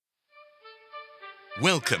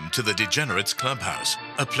Welcome to the Degenerates Clubhouse,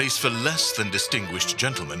 a place for less than distinguished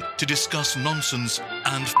gentlemen to discuss nonsense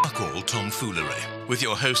and fuck-all tomfoolery, with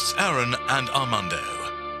your hosts Aaron and Armando.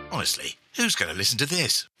 Honestly, who's going to listen to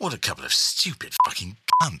this? What a couple of stupid fucking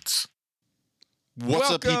cunts. What's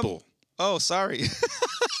up, people? Oh, sorry.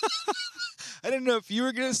 I didn't know if you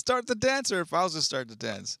were going to start the dance or if I was going to start the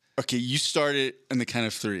dance. Okay, you start it in the count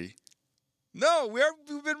of three. No,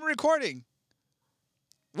 we've been recording.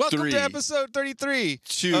 Welcome to episode 33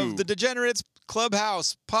 of the Degenerates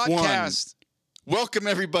Clubhouse podcast. Welcome,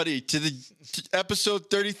 everybody, to episode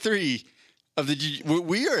 33 of the...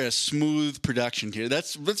 We are a smooth production here.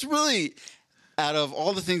 That's really, out of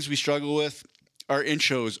all the things we struggle with, our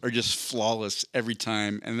intros are just flawless every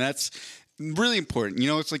time, and that's really important. You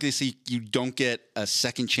know, it's like they say you don't get a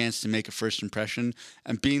second chance to make a first impression,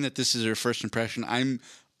 and being that this is our first impression, I'm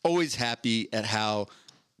always happy at how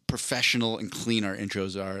professional and clean our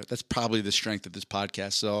intros are. That's probably the strength of this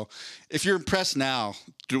podcast. So if you're impressed now,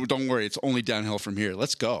 don't worry. It's only downhill from here.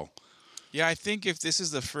 Let's go. Yeah, I think if this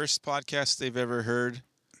is the first podcast they've ever heard,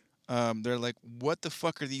 they're like, what the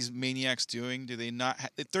fuck are these maniacs doing? Do they not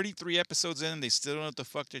 33 episodes in, they still don't know what the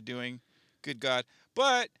fuck they're doing? Good God.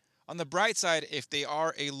 But on the bright side, if they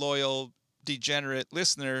are a loyal, degenerate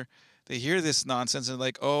listener, they hear this nonsense and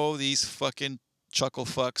like, oh, these fucking chuckle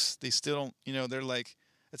fucks. They still don't, they're like,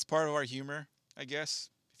 it's part of our humor, I guess,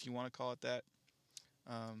 if you want to call it that.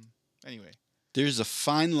 Anyway. There's a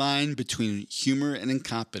fine line between humor and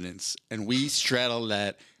incompetence, and we straddle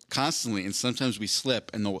that constantly, and sometimes we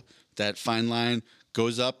slip, and that fine line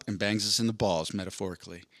goes up and bangs us in the balls,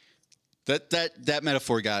 metaphorically. That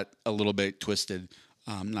metaphor got a little bit twisted,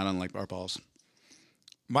 not unlike our balls.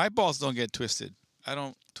 My balls don't get twisted. I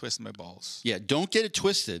don't twist my balls. Yeah, don't get it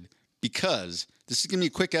twisted, because this is going to be a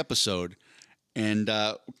quick episode. And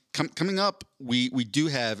coming up, we do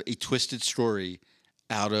have a twisted story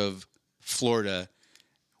out of Florida.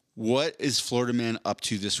 What is Florida Man up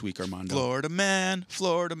to this week, Armando? Florida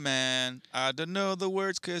Man. I don't know the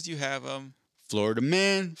words because you have them. Florida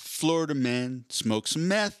Man, smoke some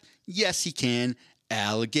meth. Yes, he can.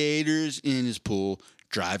 Alligators in his pool,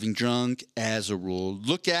 driving drunk as a rule.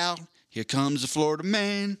 Look out, here comes the Florida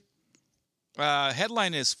Man.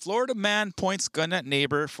 Headline is Florida man points gun at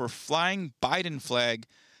neighbor for flying Biden flag,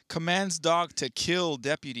 commands dog to kill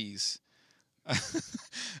deputies.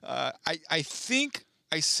 I think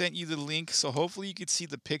I sent you the link, so hopefully you could see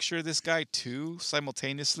the picture of this guy too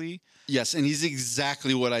simultaneously. Yes, and he's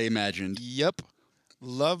exactly what I imagined. Yep,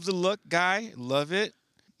 love the look, guy. Love it.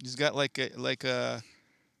 He's got like a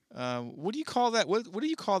what do you call that? What do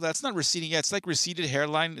you call that? It's not receding. Yeah, it's like receded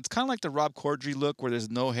hairline. It's kind of like the Rob Corddry look, where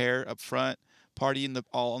there's no hair up front, party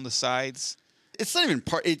all on the sides. It's not even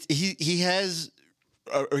part. He has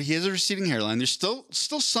a receding hairline. There's still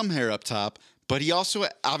some hair up top, but he also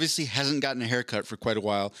obviously hasn't gotten a haircut for quite a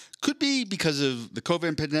while. Could be because of the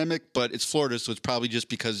COVID pandemic, but it's Florida, so it's probably just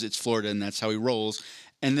because it's Florida and that's how he rolls.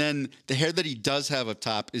 And then the hair that he does have up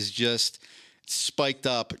top is just spiked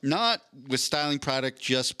up, not with styling product,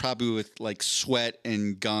 just probably with like sweat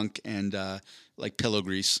and gunk and like pillow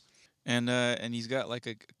grease. And he's got like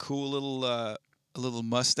a cool little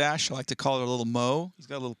mustache. I like to call it a little mo. He's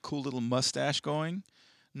got a little cool little mustache going,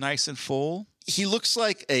 nice and full. He looks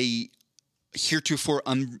like a heretofore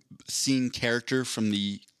unseen character from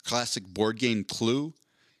the classic board game Clue.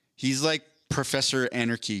 He's like Professor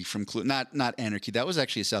Anarchy from Clue. Not Anarchy. That was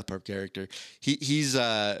actually a South Park character.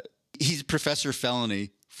 He's Professor Felony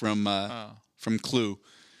from Clue.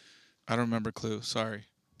 I don't remember Clue. Sorry.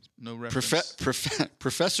 No reference.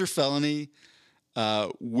 Professor Felony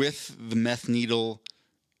with the meth needle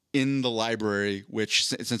in the library, which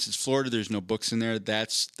since it's Florida, there's no books in there.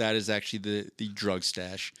 That is actually the drug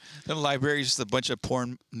stash. The library is just a bunch of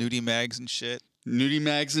porn nudie mags and shit. Nudie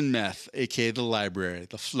mags and meth, a.k.a. the library,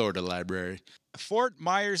 the Florida library. A Fort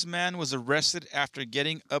Myers man was arrested after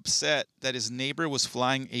getting upset that his neighbor was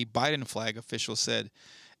flying a Biden flag, officials said.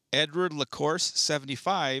 Edward LaCourse,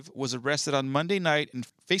 75, was arrested on Monday night and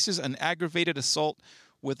faces an aggravated assault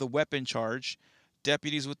with a weapon charge,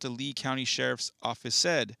 deputies with the Lee County Sheriff's Office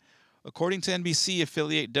said. According to NBC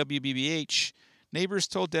affiliate WBBH, neighbors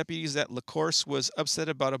told deputies that LaCourse was upset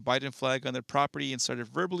about a Biden flag on their property and started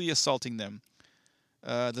verbally assaulting them.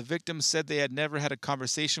 The victims said they had never had a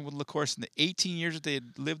conversation with LaCourse in the 18 years that they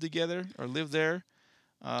had lived together or lived there.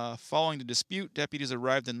 Following the dispute, deputies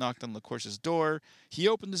arrived and knocked on LaCourse's door. He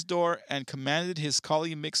opened his door and commanded his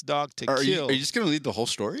collie mixed dog to kill. Are you just going to read the whole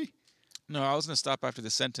story? No, I was going to stop after the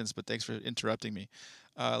sentence, but thanks for interrupting me.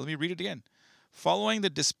 Let me read it again. Following the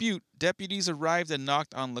dispute, deputies arrived and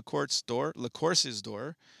knocked on LaCourse's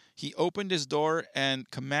door. He opened his door and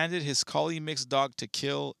commanded his collie mix dog to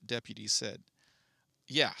kill, deputies said.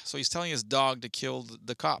 Yeah, so he's telling his dog to kill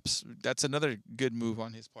the cops. That's another good move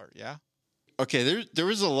on his part, yeah? Okay, there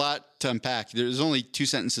was a lot to unpack. There's only 2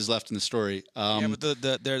 sentences left in the story. Yeah, but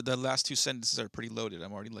the last 2 sentences are pretty loaded.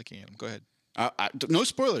 I'm already looking at them. Go ahead. No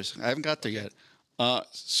spoilers. I haven't got there yet.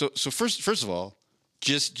 So first of all,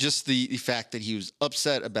 just the fact that he was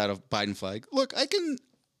upset about a Biden flag. Look, I can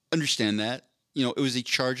understand that. You know, it was a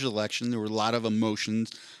charged election. There were a lot of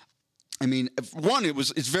emotions. I mean, one,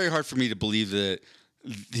 it's very hard for me to believe that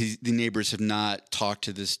the neighbors have not talked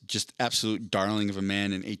to this just absolute darling of a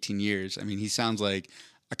man in 18 years. I mean, he sounds like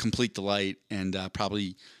a complete delight and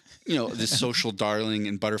probably, you know, this social darling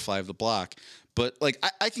and butterfly of the block. But like,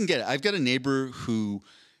 I can get it. I've got a neighbor who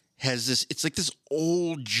has this. It's like this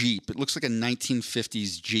old Jeep. It looks like a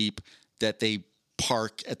 1950s Jeep that they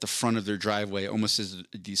park at the front of their driveway, almost as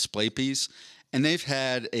a display piece. And they've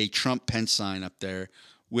had a Trump Pence sign up there,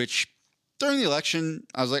 which during the election,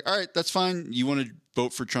 I was like, all right, that's fine. You want to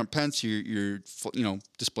vote for Trump Pence? You're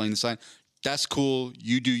displaying the sign. That's cool.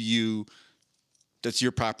 You do you. That's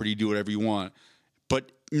your property. Do whatever you want.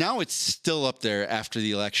 But now it's still up there after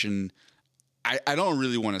the election. I don't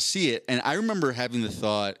really want to see it. And I remember having the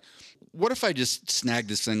thought, what if I just snagged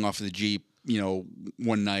this thing off of the Jeep,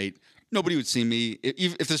 one night? Nobody would see me.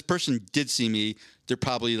 If this person did see me, they're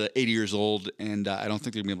probably like 80 years old, and I don't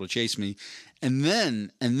think they'd be able to chase me. And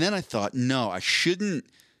then I thought, no, I shouldn't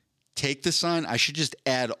take the sign. I should just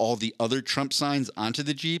add all the other Trump signs onto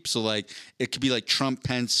the Jeep. So like it could be like Trump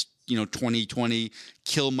Pence, 2020,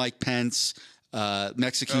 kill Mike Pence,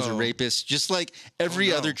 Mexicans are rapists, just like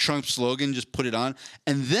every other Trump slogan, just put it on.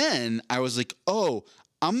 And then I was like, oh,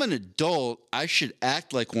 I'm an adult. I should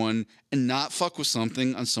act like one and not fuck with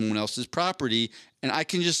something on someone else's property. And I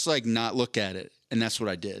can just like not look at it. And that's what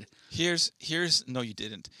I did. No, you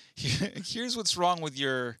didn't. Here's what's wrong with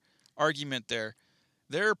your argument there.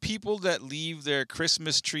 There are people that leave their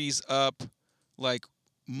Christmas trees up like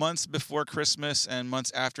months before Christmas and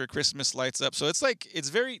months after Christmas lights up. So it's like, it's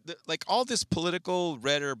very like all this political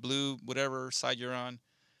red or blue, whatever side you're on,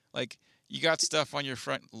 like you got stuff on your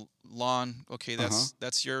front lawn. Okay.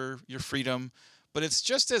 That's your freedom, but it's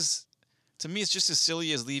just as, to me, it's just as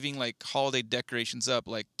silly as leaving like holiday decorations up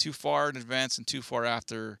like too far in advance and too far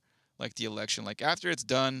after like the election. Like after it's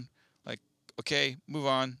done, like, okay, move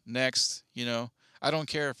on next, I don't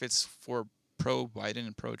care if it's for pro Biden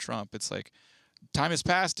and pro Trump. It's like, time has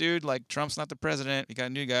passed, dude. Like, Trump's not the president. You got a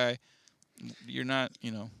new guy. You're not,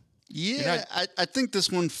 Yeah, I think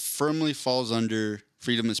this one firmly falls under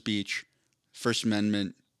freedom of speech, First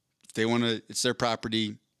Amendment. If they want to, it's their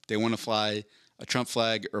property. They want to fly a Trump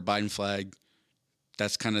flag or a Biden flag.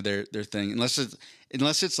 That's kind of their thing. Unless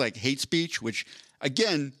it's like hate speech, which,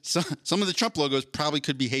 again, some of the Trump logos probably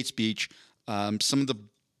could be hate speech. Some of the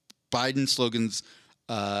Biden slogans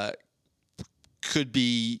could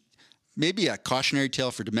be maybe a cautionary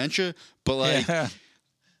tale for dementia, but like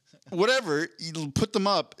whatever, you put them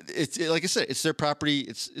up. It's like I said, it's their property.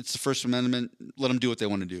 It's the First Amendment. Let them do what they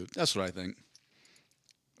want to do. That's what I think.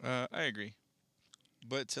 I agree,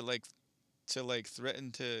 but to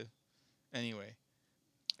threaten to, anyway.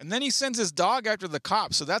 And then he sends his dog after the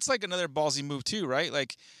cops. So that's like another ballsy move too, right?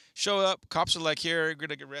 Like show up, cops are like, here, we're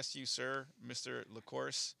gonna arrest you, sir, Mr.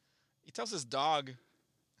 LaCourse. He tells his dog.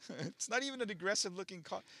 It's not even an aggressive-looking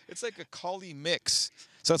collie. It's like a collie mix.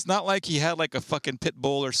 So it's not like he had like a fucking pit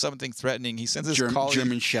bull or something threatening. He sends his collie.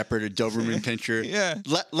 German Shepherd, a Doberman Pinscher. Yeah.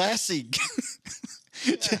 Lassie.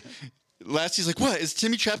 Yeah. Lassie's like, what? Is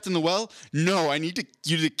Timmy trapped in the well? No, I need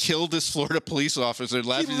you to kill this Florida police officer.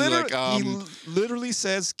 Lassie's like, He literally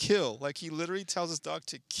says kill. Like he literally tells his dog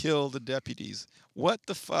to kill the deputies. What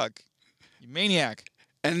the fuck? You maniac.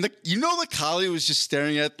 And the collie was just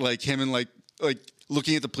staring at like him and like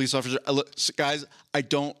looking at the police officer. Guys,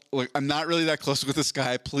 I'm not really that close with this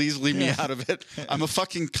guy. Please leave me out of it. I'm a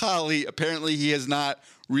fucking collie. Apparently he has not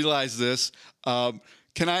realized this.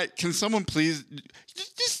 Can someone please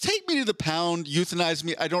just take me to the pound, euthanize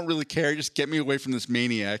me? I don't really care. Just get me away from this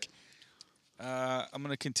maniac. I'm going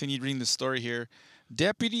to continue reading the story here.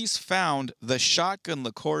 Deputies found the shotgun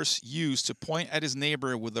LaCourse used to point at his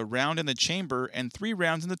neighbor with a round in the chamber and 3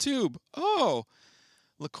 rounds in the tube. Oh,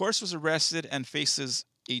 LaCourse was arrested and faces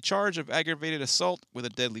a charge of aggravated assault with a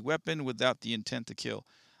deadly weapon without the intent to kill.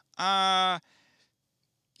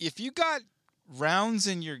 If you got rounds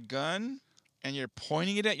in your gun and you're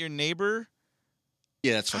pointing it at your neighbor,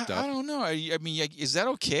 yeah, that's fucked up. I don't know. I mean, is that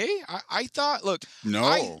okay? I thought, look,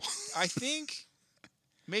 no. I think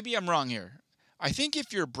maybe I'm wrong here. I think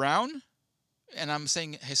if you're brown, and I'm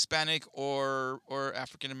saying Hispanic or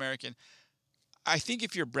African American, I think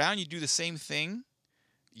if you're brown, you do the same thing.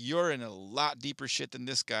 You're in a lot deeper shit than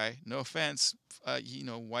this guy. No offense,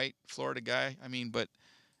 white Florida guy. I mean, but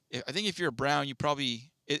I think if you're brown, you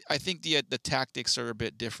probably. I think the tactics are a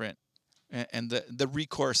bit different, and the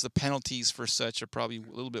recourse, the penalties for such are probably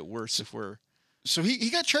a little bit worse if we're. So he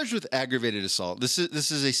got charged with aggravated assault. This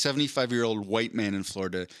is a 75-year-old white man in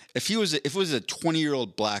Florida. If it was a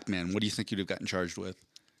 20-year-old black man, what do you think he'd have gotten charged with?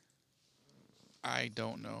 I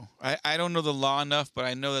don't know. I don't know the law enough, but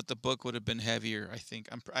I know that the book would have been heavier. I think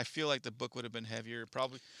I feel like the book would have been heavier.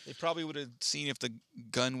 They probably would have seen if the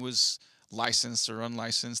gun was licensed or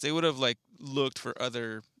unlicensed. They would have looked for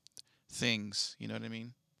other things. You know what I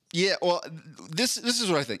mean? Yeah. Well, this is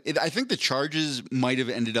what I think. I think the charges might have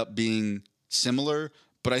ended up being similar,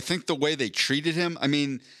 but I think the way they treated him. I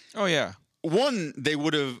mean. Oh yeah. One, they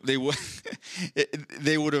would have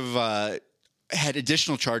had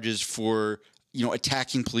additional charges for.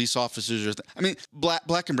 Attacking police officers. I mean,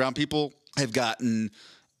 black and brown people have gotten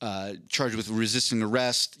charged with resisting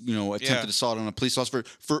arrest, attempted assault on a police officer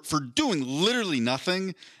for doing literally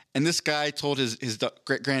nothing. And this guy told his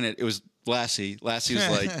granted, it was Lassie. Lassie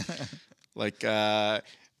was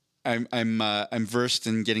I'm versed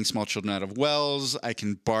in getting small children out of wells. I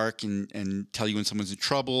can bark and tell you when someone's in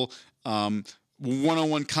trouble.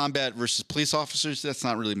 One-on-one combat versus police officers, that's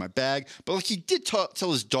not really my bag. But he did tell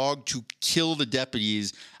his dog to kill the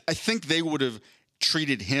deputies. I think they would have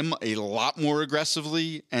treated him a lot more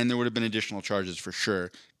aggressively, and there would have been additional charges for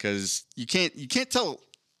sure. Because you can't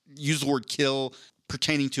use the word kill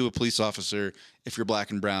pertaining to a police officer if you're black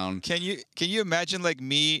and brown. Can you imagine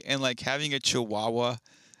me and having a Chihuahua?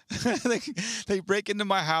 They break into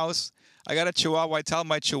my house. I got a Chihuahua. I tell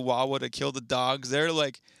my Chihuahua to kill the dogs.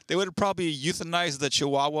 They would have probably euthanized the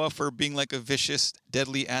Chihuahua for being a vicious,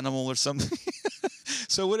 deadly animal or something.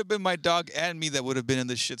 So it would have been my dog and me that would have been in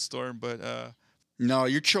the shitstorm. But no,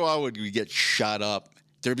 your Chihuahua would get shot up.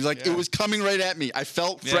 They'd be It was coming right at me. I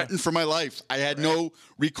felt threatened for my life. I had no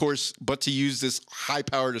recourse but to use this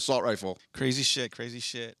high-powered assault rifle. Crazy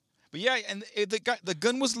shit. But yeah, and the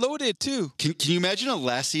gun was loaded too. Can you imagine a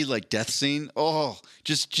Lassie death scene? Oh,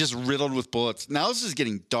 just riddled with bullets. Now this is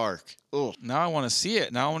getting dark. Oh, now I want to see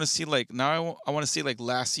it. Now I want to see I want to see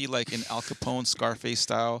Lassie in Al Capone Scarface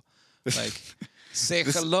style, say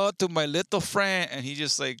hello to my little friend, and he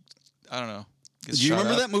just I don't know. Do you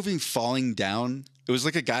remember that movie Falling Down? It was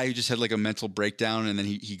a guy who just had a mental breakdown, and then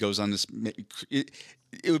he goes on this. It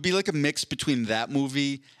would be a mix between that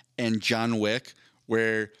movie and John Wick,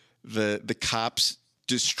 where the cops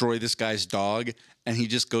destroy this guy's dog, and he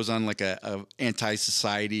just goes on a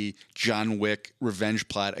anti-society John Wick revenge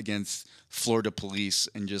plot against Florida police,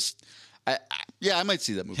 and I might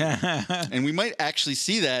see that movie, and we might actually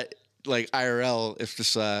see that IRL if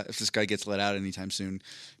this guy gets let out anytime soon,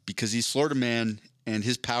 because he's Florida man and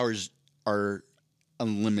his powers are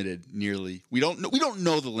unlimited. Nearly, we don't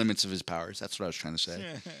know the limits of his powers. That's what I was trying to say.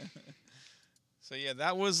 So yeah,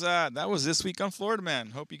 that was this week on Florida Man.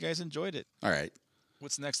 Hope you guys enjoyed it. All right.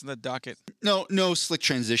 What's next on the docket? No slick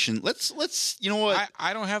transition. Let's you know what?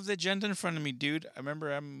 I don't have the agenda in front of me, dude. I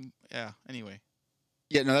remember anyway.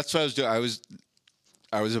 Yeah, no, that's what I was doing.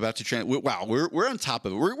 I was about to wow, we're on top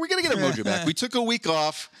of it. We're gonna get our mojo back. We took a week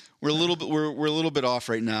off. We're a little bit off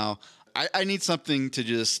right now. I need something to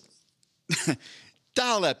just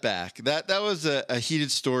dial that back. That was a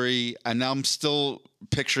heated story, and now I'm still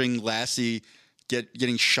picturing Lassie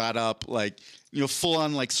getting shot up, full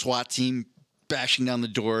on SWAT team bashing down the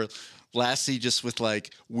door. Lassie just with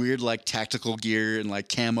weird tactical gear and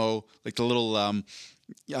camo, the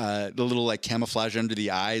little camouflage under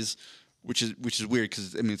the eyes, which is weird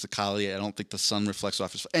because it's a collie. I don't think the sun reflects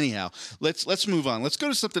off his. Anyhow, let's move on. Let's go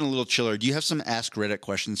to something a little chiller. Do you have some Ask Reddit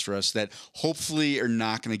questions for us that hopefully are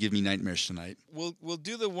not going to give me nightmares tonight? We'll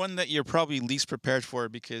do the one that you're probably least prepared for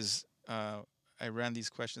because I ran these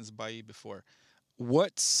questions by you before.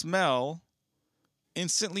 What smell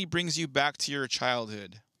instantly brings you back to your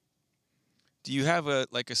childhood? Do you have a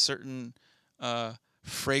certain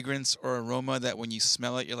fragrance or aroma that when you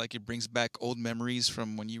smell it, you're it brings back old memories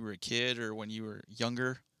from when you were a kid or when you were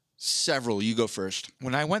younger? Several. You go first.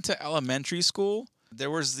 When I went to elementary school,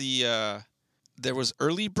 there was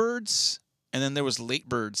early birds and then there was late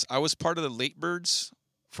birds. I was part of the late birds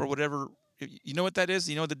for whatever. You know what that is?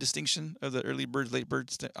 You know the distinction of the early birds, late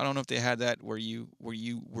birds? I don't know if they had that where you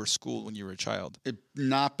were schooled when you were a child.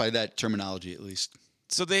 Not by that terminology, at least.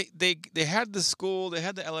 So they had the school, they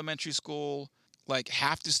had the elementary school.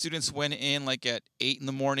 Half the students went in at 8 in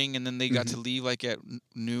the morning, and then they got to leave at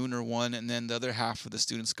noon or 1, and then the other half of the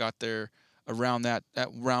students got there around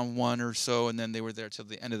around 1 or so, and then they were there till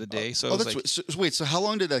the end of the day. So wait. So how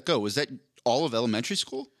long did that go? Was that all of elementary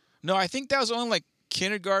school? No, I think that was only like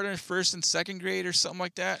kindergarten, first and second grade, or something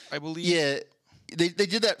like that. I believe. Yeah, they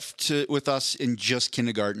did that with us in just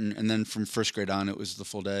kindergarten, and then from first grade on, it was the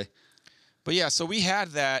full day. But yeah, so we had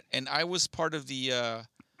that, and I was part of the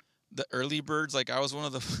early birds. Like I was one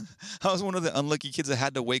of the I was one of the unlucky kids that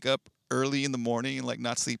had to wake up early in the morning and like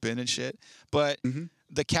not sleep in and shit. But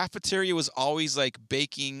the cafeteria was always like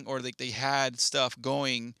baking, or like they had stuff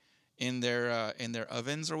going in their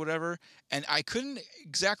ovens or whatever. And I couldn't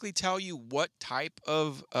exactly tell you what type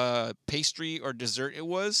of pastry or dessert it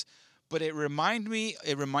was, but it reminds me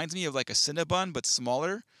of like a Cinnabon but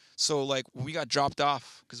smaller. So like when we got dropped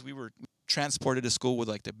off, because we were transported to school with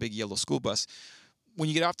like the big yellow school bus. When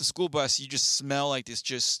you get off the school bus, you just smell like this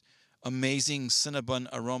just amazing Cinnabon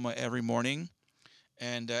aroma every morning.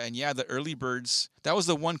 And yeah, the early birds, that was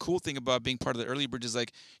the one cool thing about being part of the early birds, is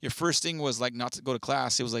like your first thing was like not to go to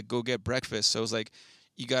class. It was like go get breakfast. So it was like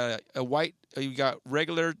you got you got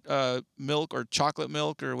regular milk or chocolate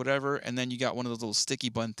milk or whatever. And then you got one of those little sticky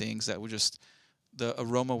bun things that would just, the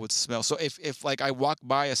aroma would smell. So if like I walk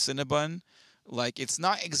by a Cinnabon, like it's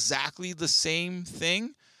not exactly the same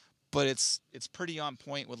thing, but it's pretty on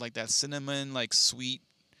point with like that cinnamon, like sweet.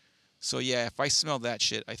 So yeah, if I smell that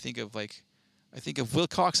shit, I think of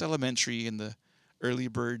Wilcox Elementary and the early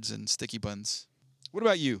birds and sticky buns. What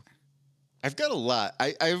about you? I've got a lot.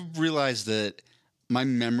 I've realized that my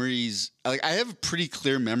memories, like I have a pretty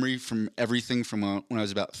clear memory from everything from when I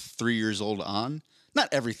was about 3 years old on. Not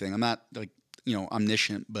everything. I'm not like,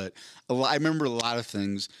 omniscient, but I remember a lot of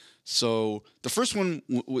things. So the first one,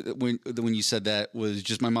 when you said that, was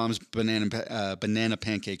just my mom's banana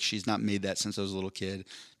pancake. She's not made that since I was a little kid.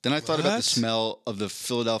 Then I thought about the smell of the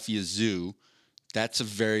Philadelphia Zoo. That's a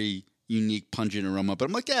very unique, pungent aroma. But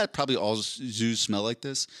I'm like, yeah, probably all zoos smell like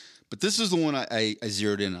this. But this is the one I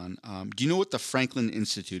zeroed in on. Do you know what the Franklin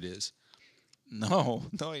Institute is? No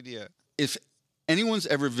idea. If anyone's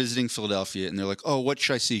ever visiting Philadelphia and they're like, oh, what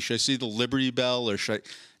should I see? Should I see the Liberty Bell or should I...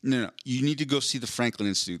 No. You need to go see the Franklin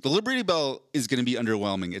Institute. The Liberty Bell is going to be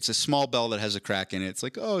underwhelming. It's a small bell that has a crack in it. It's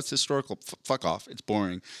like, oh, it's historical. Fuck off. It's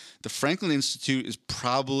boring. The Franklin Institute is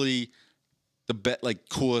probably the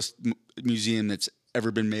coolest museum that's ever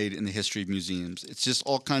been made in the history of museums. It's just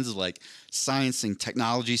all kinds of like science and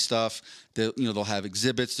technology stuff. They'll have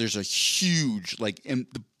exhibits. There's a huge, and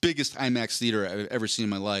the biggest IMAX theater I've ever seen in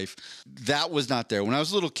my life. That was not there. When I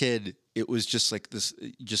was a little kid, it was just like this,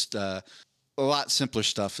 a lot simpler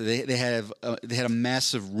stuff. They had a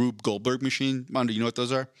massive Rube Goldberg machine. Mondo, you know what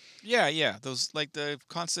those are? Yeah. Those like the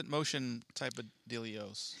constant motion type of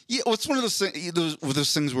dealios. Yeah, well, it's one of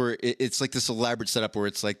those things where it's like this elaborate setup where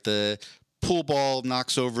it's like the pool ball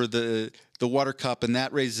knocks over the water cup and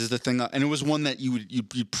that raises the thing up. And it was one that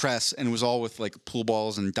you'd press, and it was all with like pool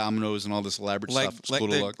balls and dominoes and all this elaborate stuff.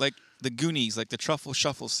 Like the Goonies, like the truffle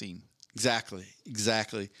shuffle scene. Exactly.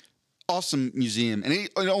 Awesome museum, and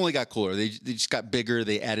it only got cooler. They just got bigger.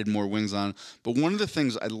 They added more wings on. But one of the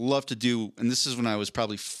things I love to do, and this is when I was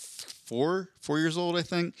probably 4 years old, I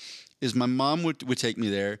think, is my mom would take me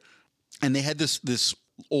there, and they had this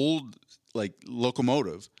old like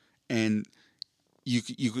locomotive, and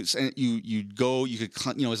you'd go,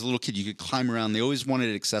 as a little kid you could climb around. They always wanted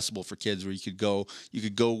it accessible for kids, where you could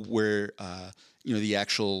go where the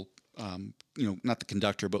actual not the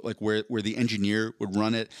conductor, but like where the engineer would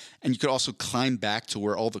run it. And you could also climb back to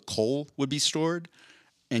where all the coal would be stored.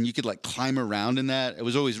 And you could like climb around in that. It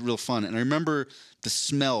was always real fun. And I remember the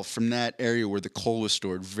smell from that area where the coal was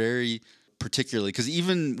stored very particularly, because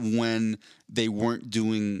even when they weren't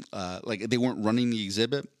doing, they weren't running the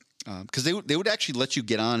exhibit, because they would actually let you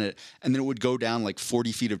get on it, and then it would go down like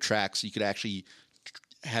 40 feet of track, so you could actually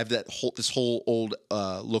have this whole old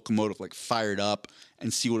locomotive like fired up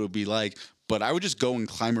and see what it would be like. But I would just go and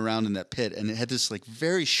climb around in that pit, and it had this like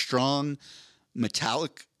very strong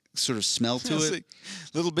metallic sort of smell to it. Like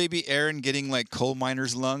little baby Aaron getting like coal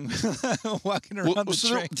miner's lung walking around the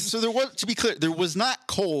train. So there was, to be clear, there was not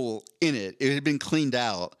coal in it. It had been cleaned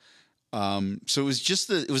out. So it was just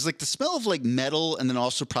it was like the smell of like metal, and then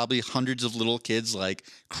also probably hundreds of little kids like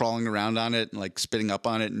crawling around on it and like spitting up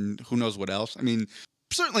on it and who knows what else. I mean,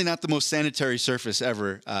 certainly not the most sanitary surface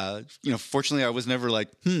ever. Fortunately I was never like,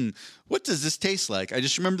 what does this taste like? I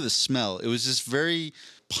just remember the smell. It was this very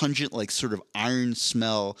pungent, like sort of iron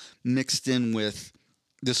smell mixed in with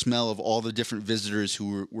the smell of all the different visitors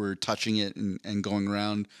who were touching it and going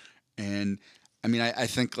around. And I mean, I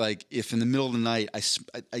think like if in the middle of the night,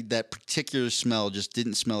 I that particular smell just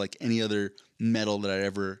didn't smell like any other metal that I'd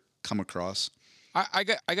ever come across. I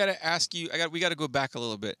got to ask you. We got to go back a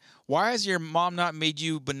little bit. Why has your mom not made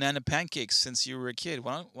you banana pancakes since you were a kid?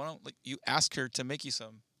 Why don't you ask her to make you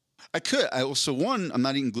some? I could. I'm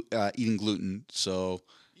not eating gluten, so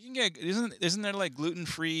You can get isn't there like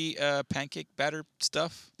gluten-free pancake batter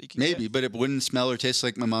stuff that you can maybe, get? but it wouldn't smell or taste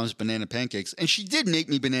like my mom's banana pancakes. And she did make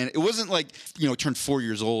me banana. It wasn't like turned 4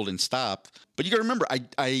 years old and stop. But you got to remember,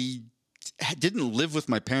 I didn't live with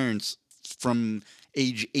my parents from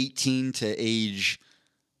age 18 to age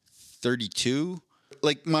 32.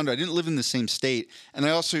 Like Mondo, I didn't live in the same state, and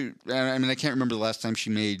I can't remember the last time she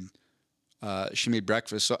made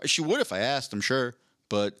breakfast. So she would if I asked, I'm sure.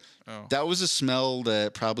 But that was a smell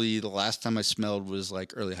that probably the last time I smelled was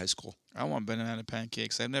like early high school. I want banana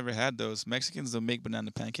pancakes. I've never had those. Mexicans don't make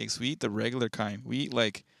banana pancakes. We eat the regular kind. We eat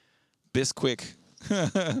like Bisquick,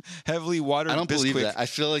 heavily watered. I don't Bisquick. believe that. I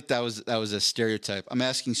feel like that was a stereotype. I'm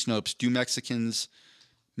asking Snopes, do Mexicans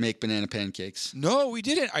make banana pancakes? No, we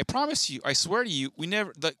didn't. I promise you. I swear to you, we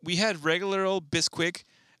never. We had regular old Bisquick,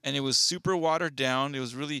 and it was super watered down. It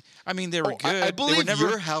was really. I mean, they were good. I believe they were never,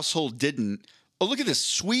 your household didn't. Oh, look at this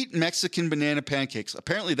sweet Mexican banana pancakes.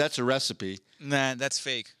 Apparently, that's a recipe. Nah, that's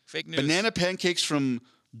fake. Fake news. Banana pancakes from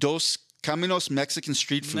Dos Caminos Mexican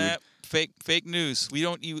street food. Nah, fake news. We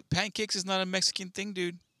don't eat pancakes. Is not a Mexican thing,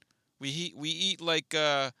 dude. We eat like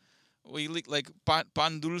pan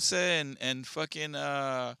dulce and fucking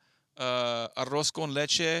arroz con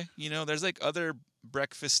leche. There's like other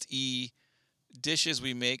breakfast-y dishes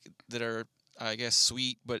we make that are, I guess,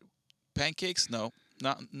 sweet, but pancakes, no.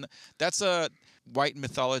 That's a white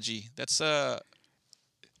mythology. That's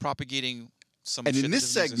propagating some And shit in that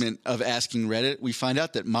this doesn't segment of Asking Reddit, we find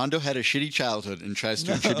out that Mondo had a shitty childhood and tries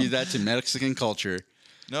to attribute that to Mexican culture.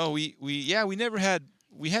 No, we never had.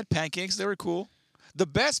 We had pancakes. They were cool. The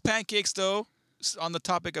best pancakes, though, on the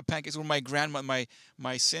topic of pancakes, were my grandma,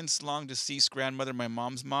 my since long deceased grandmother, my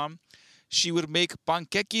mom's mom. She would make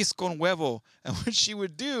panqueques con huevo, and what she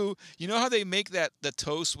would do, you know how they make the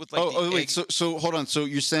toast with like wait. egg? So hold on. So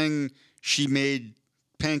you're saying she made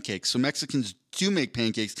pancakes? So Mexicans do make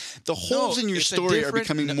pancakes. The holes in your story are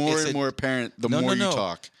becoming more and more apparent the more you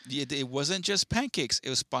talk. It wasn't just pancakes. It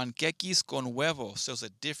was panqueques con huevo. So it's a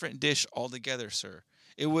different dish altogether, sir.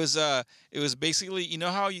 It was basically, you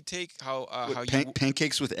know how you take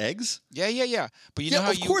pancakes with eggs? Yeah. But you know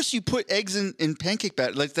how of course you put eggs in pancake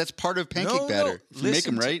batter. Like that's part of pancake batter. No. You make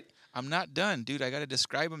them, right? I'm not done, dude. I got to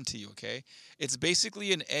describe them to you, okay? It's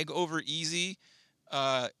basically an egg over easy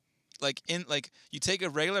you take a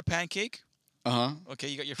regular pancake. Okay,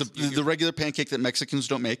 you got your the regular pancake that Mexicans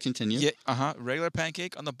don't make. Continue. Yeah. Regular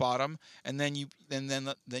pancake on the bottom, and then you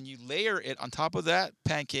layer it on top of that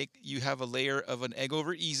pancake. You have a layer of an egg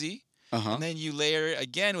over easy, and then you layer it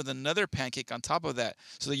again with another pancake on top of that.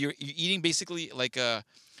 So that you're eating basically like a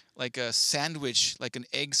sandwich, like an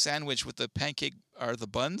egg sandwich with the pancake or the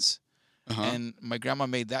buns. And my grandma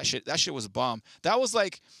made that shit. That shit was bomb. That was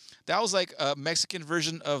like a Mexican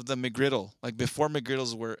version of the McGriddle, like before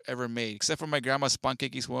McGriddles were ever made. Except for my grandma's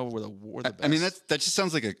panqueques were the best. I mean, that just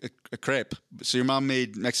sounds like a crepe. So your mom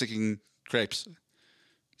made Mexican crepes,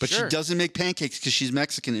 but Sure. she doesn't make pancakes because she's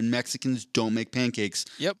Mexican, and Mexicans don't make pancakes.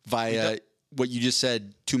 Yep. Via what you just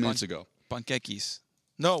said 2 minutes ago. Panqueques.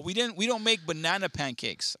 No, we didn't. We don't make banana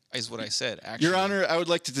pancakes, is what I said. Actually, Your Honor, I would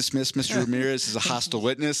like to dismiss Mr. Ramirez as a hostile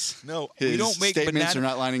witness. No, His we don't make statements banana. are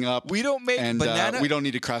not lining up. We don't make and banana. we don't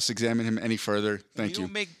need to cross-examine him any further. Thank you.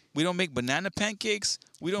 We don't make banana pancakes.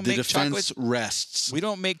 We don't The make defense chocolate. rests. We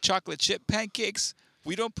don't make chocolate chip pancakes.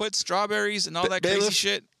 We don't put strawberries and all that crazy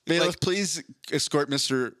shit. Bailiff, please escort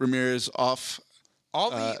Mr. Ramirez off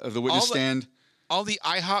the witness stand. All the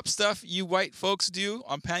IHOP stuff you white folks do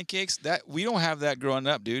on pancakes, that we don't have that growing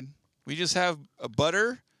up, dude. We just have a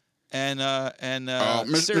butter and syrup.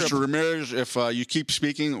 Mr. Ramirez, if you keep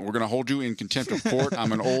speaking, we're going to hold you in contempt of court.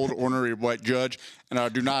 I'm an old, ornery white judge, and I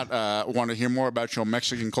do not want to hear more about your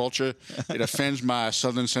Mexican culture. It offends my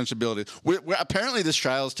Southern sensibilities. Apparently, this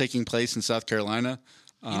trial is taking place in South Carolina.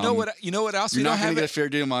 You know what else? You're we not don't going have to get a fair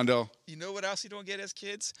deal, Mondo. You know what else you don't get as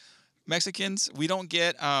kids? Mexicans, we don't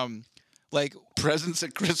get like presents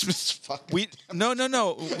at Christmas. Fuck. No.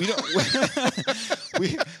 We don't.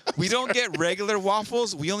 we don't get regular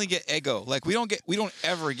waffles. We only get Eggo. Like we don't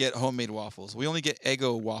ever get homemade waffles. We only get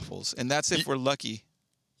Eggo waffles, and that's if we're lucky.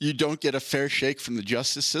 You don't get a fair shake from the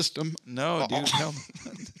justice system. No, dude. No.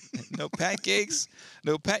 No pancakes.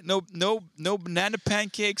 No banana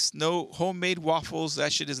pancakes. No homemade waffles.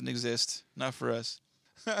 That shit doesn't exist. Not for us.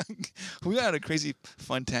 We got on a crazy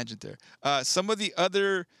fun tangent there. Some of the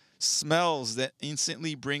other smells that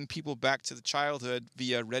instantly bring people back to the childhood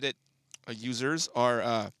via Reddit users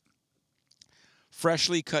are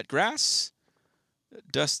freshly cut grass,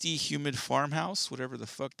 dusty, humid farmhouse, whatever the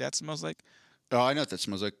fuck that smells like. Oh, I know what that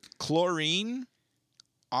smells like. Chlorine,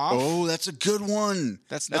 off. Oh, that's a good one.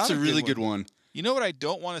 That's a really good one. You know what I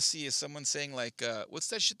don't want to see is someone saying like, what's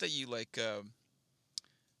that shit that you like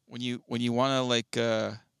when you want to like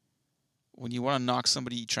when you want to knock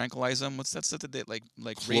somebody, you tranquilize them. What's that stuff that they like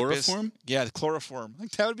Chloroform? rapists? Yeah, the chloroform.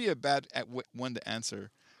 Like that would be a bad one to answer.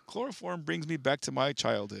 Chloroform brings me back to my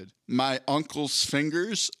childhood. My uncle's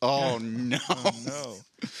fingers. Oh no. Oh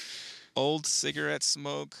no. Old cigarette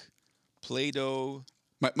smoke, Play-Doh.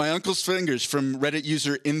 My uncle's fingers from Reddit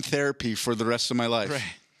user in therapy for the rest of my life.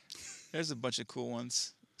 Right. There's a bunch of cool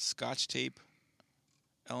ones. Scotch tape.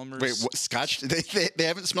 Elmer's. Wait, what, Scotch? They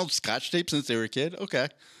haven't smelled Scotch tape since they were a kid? Okay.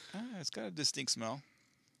 It's got a distinct smell.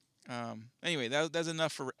 Anyway, that's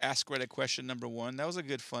enough for Ask Reddit question number 1. That was a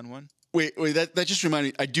good, fun one. Wait, that just reminded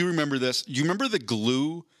me. I do remember this. Do you remember the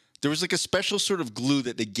glue? There was like a special sort of glue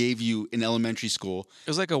that they gave you in elementary school. It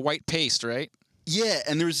was like a white paste, right? Yeah,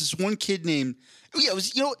 and there was this one kid named... Yeah, it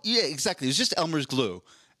was, yeah, exactly. It was just Elmer's glue.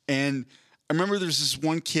 And I remember there was this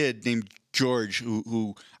one kid named George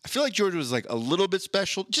who I feel like George was like a little bit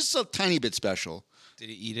special, just a tiny bit special. Did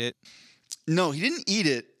he eat it? No, he didn't eat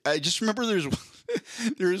it. I just remember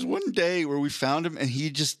there was one day where we found him and he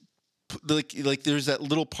just like there's that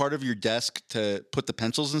little part of your desk to put the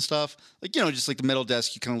pencils and stuff. Like, just like the metal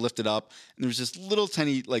desk, you kind of lift it up and there's this little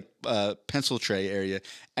tiny like pencil tray area.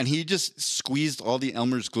 And he just squeezed all the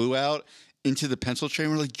Elmer's glue out into the pencil tray.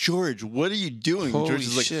 And we're like, George, what are you doing? Holy George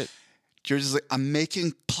is like, shit. George is like, I'm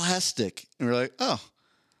making plastic. And we're like, oh.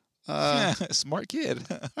 Smart kid.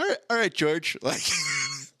 All right, George. Like,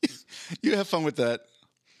 you have fun with that.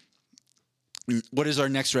 What is our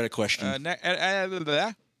next Reddit question?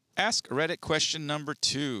 Ask Reddit question number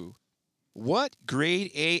 2. What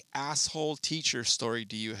grade A asshole teacher story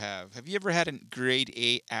do you have? Have you ever had a grade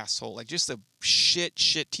A asshole? Like just a shit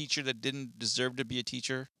teacher that didn't deserve to be a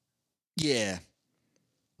teacher? Yeah.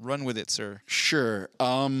 Run with it, sir. Sure.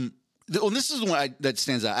 This is the one that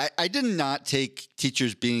stands out. I did not take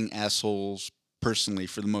teachers being assholes personally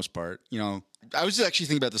for the most part. I was actually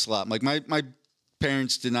thinking about this a lot. Like my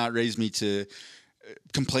parents did not raise me to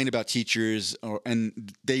complain about teachers,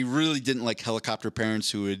 and they really didn't like helicopter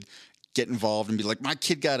parents who would get involved and be like, my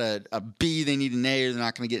kid got a B, they need an A, or they're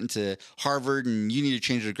not going to get into Harvard, and you need to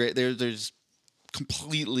change their grade. There's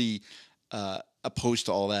completely opposed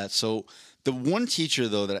to all that. So the one teacher,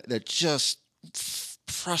 though, that just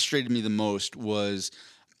frustrated me the most was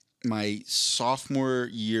my sophomore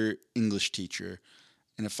year English teacher.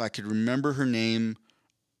 And if I could remember her name,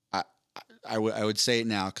 I would say it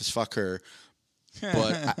now because fuck her.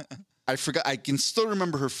 But I forgot. I can still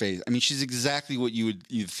remember her face. I mean, she's exactly what you'd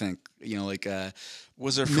think.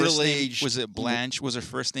 Was her first name? Was it Blanche? Was her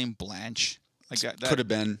first name Blanche? Like that could have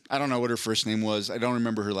been. I don't know what her first name was. I don't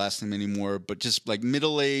remember her last name anymore. But just like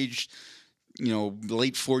middle-aged,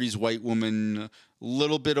 late 40s white woman,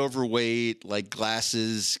 little bit overweight, like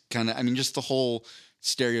glasses, kind of. I mean, just the whole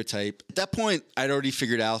stereotype. At that point, I'd already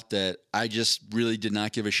figured out that I just really did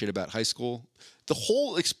not give a shit about high school. The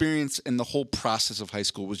whole experience and the whole process of high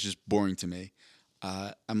school was just boring to me.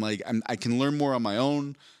 I can learn more on my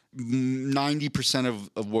own. 90%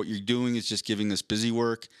 of what you're doing is just giving us busy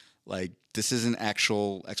work. Like, this isn't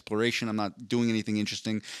actual exploration. I'm not doing anything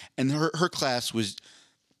interesting. And her class was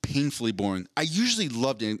painfully boring. I usually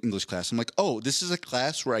loved English class. I'm like, oh, this is a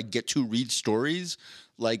class where I get to read stories.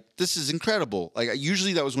 Like, this is incredible. Like,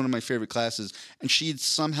 usually that was one of my favorite classes. And she had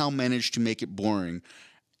somehow managed to make it boring.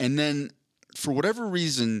 And then, for whatever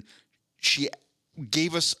reason, she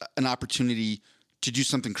gave us an opportunity to do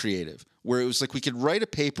something creative, where it was like we could write a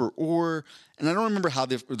paper and I don't remember how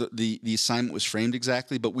the assignment was framed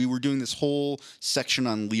exactly, but we were doing this whole section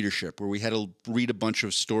on leadership where we had to read a bunch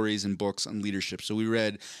of stories and books on leadership. So we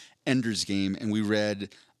read Ender's Game and we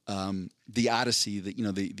read the Odyssey,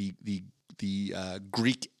 the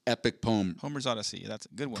Greek epic poem. Homer's Odyssey. That's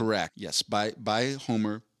a good one. Correct. Yes, by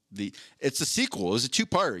Homer. It's a sequel. It was a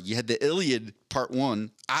two-parter. You had the Iliad Part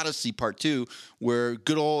 1, Odyssey Part 2, where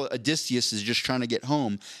good old Odysseus is just trying to get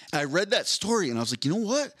home. And I read that story, and I was like, you know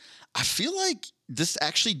what? I feel like this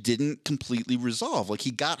actually didn't completely resolve. Like,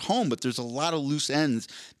 he got home, but there's a lot of loose ends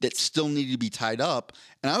that still needed to be tied up.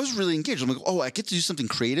 And I was really engaged. I'm like, oh, I get to do something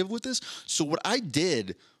creative with this? So what I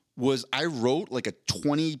did was I wrote like a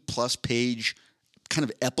 20-plus page kind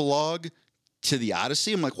of epilogue to the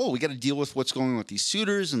Odyssey. I'm like, whoa, we got to deal with what's going on with these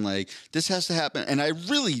suitors, and like this has to happen. And I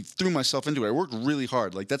really threw myself into it. I worked really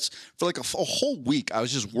hard. Like that's for like a whole week. I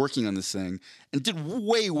was just working on this thing and did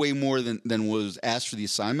way more than was asked for the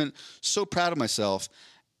assignment. So proud of myself.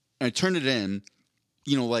 And I turned it in.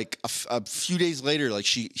 Like a few days later, like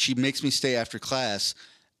she makes me stay after class,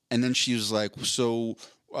 and then she was like, so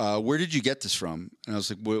where did you get this from? And I was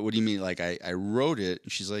like, what do you mean? Like, I wrote it.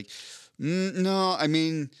 And she's like, no, I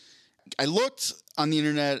mean, I looked on the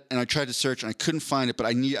internet and I tried to search and I couldn't find it, but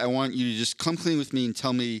I want you to just come clean with me and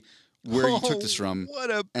tell me where you took this from. What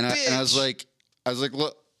a and bitch. I was like,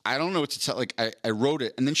 look, I don't know what to tell. Like, I wrote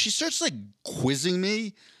it. And then she starts like quizzing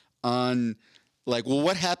me on like, well,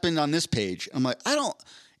 what happened on this page? I'm like,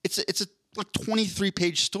 it's a like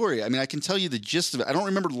 23-page story. I mean, I can tell you the gist of it. I don't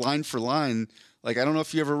remember line for line. Like, I don't know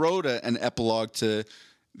if you ever wrote an epilogue to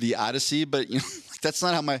the Odyssey, but you know, that's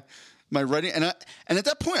not how my writing. And at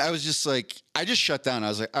that point, I was just like, I just shut down. I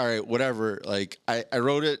was like, all right, whatever. Like, I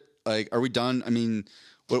wrote it. Like, are we done? I mean,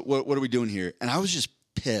 what are we doing here? And I was just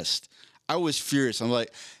pissed. I was furious. I'm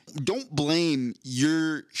like, don't blame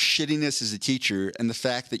your shittiness as a teacher and the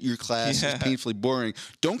fact that your class is painfully boring.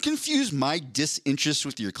 Don't confuse my disinterest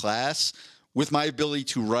with your class with my ability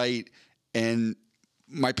to write and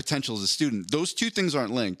my potential as a student. Those two things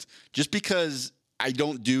aren't linked. Just because I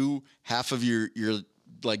don't do half of your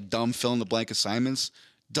like dumb fill in the blank assignments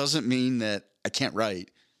doesn't mean that I can't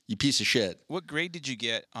write. You piece of shit. What grade did you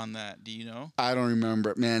get on that? Do you know? I don't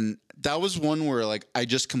remember, man. That was one where like I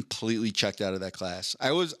just completely checked out of that class.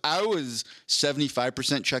 I was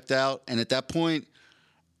 75% checked out, and at that point,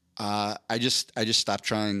 I just stopped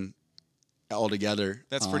trying altogether.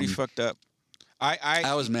 That's pretty fucked up.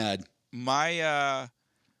 I was mad. My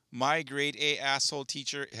grade A asshole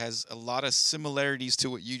teacher has a lot of similarities to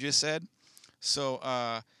what you just said. So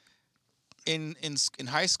in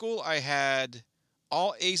high school, I had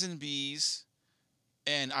all A's and B's,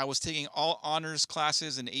 and I was taking all honors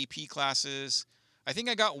classes and AP classes. I think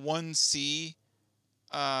I got 1 C,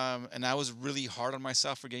 and I was really hard on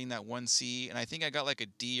myself for getting that 1 C. And I think I got like a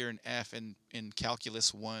D or an F in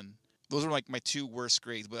Calculus 1. Those were like my 2 worst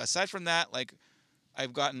grades. But aside from that, like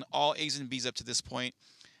I've gotten all A's and B's up to this point.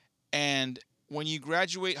 And when you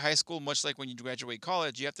graduate high school, much like when you graduate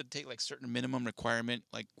college, you have to take like certain minimum requirement,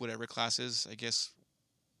 like whatever classes, I guess,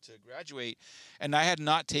 to graduate. And I had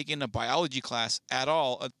not taken a biology class at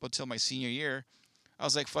all up until my senior year. I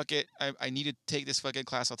was like, fuck it. I need to take this fucking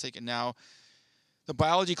class. I'll take it now. The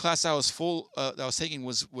biology class I was taking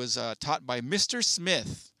was taught by Mr.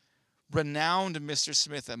 Smith, renowned Mr.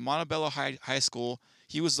 Smith at Montebello High School.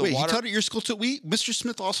 He was the Wait, he taught at your school too? Mr.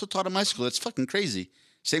 Smith also taught at my school. That's fucking crazy.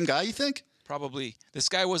 Same guy, you think? Probably. This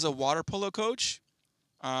guy was a water polo coach.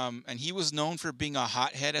 And he was known for being a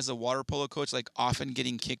hothead as a water polo coach, like often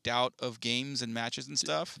getting kicked out of games and matches and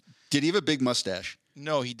stuff. Did he have a big mustache?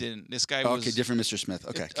 No, he didn't. This guy was... Okay, different Mr. Smith.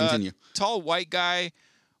 Okay, continue. Tall white guy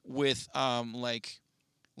with like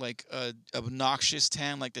a obnoxious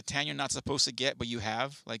tan, like the tan you're not supposed to get, but you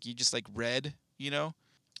have. Like you just like red, you know?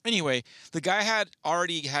 Anyway, the guy had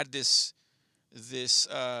already had this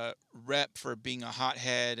rep for being a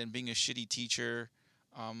hothead and being a shitty teacher.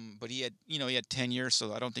 But he had tenure,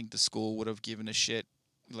 so I don't think the school would have given a shit,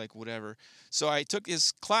 like whatever. So I took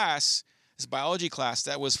his class, his biology class,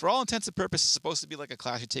 that was for all intents and purposes supposed to be like a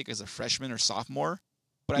class you take as a freshman or sophomore.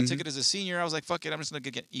 But I took it as a senior. I was like, fuck it, I'm just gonna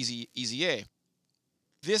get easy A.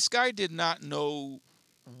 This guy did not know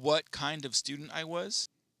what kind of student I was.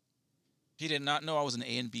 He did not know I was an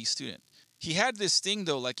A and B student. He had this thing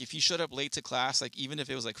though, like if you showed up late to class, like even if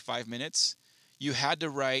it was like 5 minutes, you had to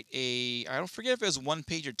write I don't forget if it was 1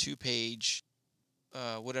 page or 2 page,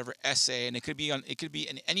 whatever essay, and it could be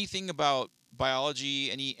anything about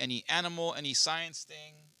biology, any animal, any science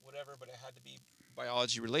thing, whatever, but it had to be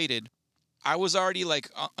biology related. I was already like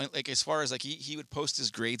as far as like he would post his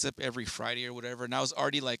grades up every Friday or whatever, and I was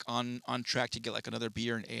already like on track to get like another B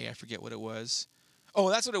or an A. I forget what it was. Oh,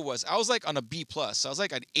 that's what it was. I was like on a B plus. So I was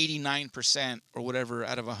like at 89% or whatever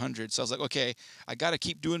out of 100. So I was like, okay, I got to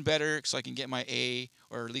keep doing better so I can get my A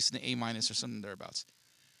or at least an A minus or something thereabouts.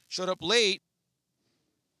 Showed up late,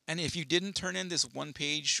 and if you didn't turn in this 1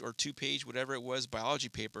 page or 2 page, whatever it was, biology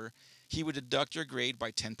paper, he would deduct your grade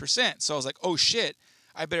by 10%. So I was like, oh shit,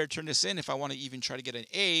 I better turn this in if I want to even try to get an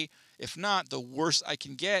A. If not, the worst I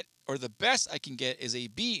can get or the best I can get is a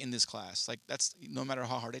B in this class. Like that's no matter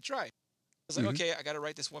how hard I try. I was like, okay, I got to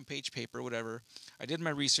write this 1 page paper, whatever. I did my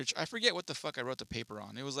research. I forget what the fuck I wrote the paper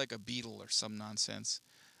on. It was like a beetle or some nonsense.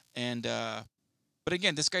 And, but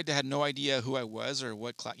again, this guy had no idea who I was or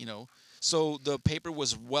what class, So the paper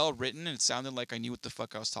was well written and it sounded like I knew what the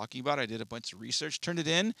fuck I was talking about. I did a bunch of research, turned it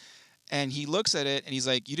in, and he looks at it and he's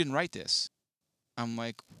like, you didn't write this. I'm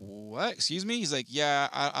like, what? Excuse me? He's like, yeah,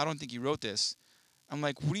 I don't think you wrote this. I'm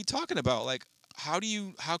like, what are you talking about? Like, how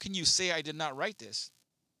can you say I did not write this?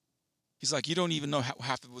 He's like, you don't even know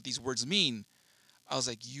half of what these words mean. I was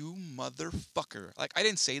like, you motherfucker. Like, I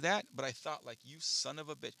didn't say that, but I thought, like, you son of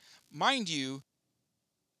a bitch. Mind you,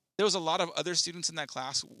 there was a lot of other students in that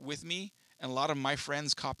class with me, and a lot of my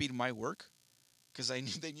friends copied my work because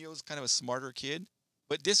they knew I was kind of a smarter kid.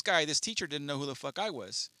 But this teacher didn't know who the fuck I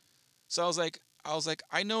was. So I was like,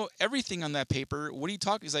 I know everything on that paper. What are you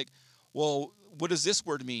talking? He's like, well, what does this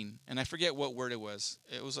word mean? And I forget what word it was.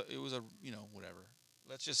 It was a whatever.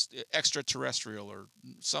 Let's just extraterrestrial or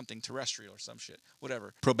something terrestrial or some shit.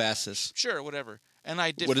 Whatever. Proboscis. Sure, whatever. And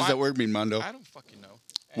I did. What does that word mean, Mondo? I don't fucking know.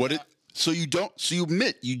 So you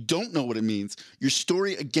admit you don't know what it means. Your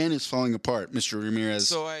story again is falling apart, Mr. Ramirez.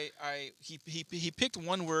 So he picked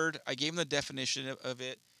one word. I gave him the definition of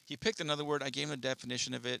it. He picked another word. I gave him the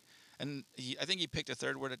definition of it. And I think he picked a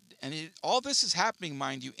third word. And all this is happening,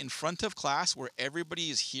 mind you, in front of class where everybody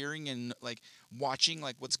is hearing and like watching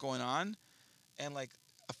like what's going on. And like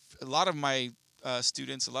a lot of my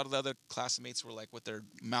students, a lot of the other classmates were like with their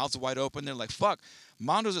mouths wide open. They're like, fuck,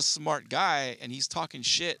 Mondo's a smart guy and he's talking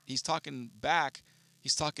shit. He's talking back.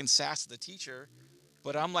 He's talking sass to the teacher.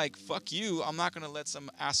 But I'm like, fuck you. I'm not going to let some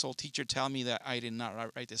asshole teacher tell me that I did not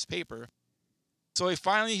write this paper. So he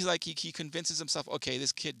convinces himself, okay,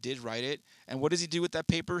 this kid did write it. And what does he do with that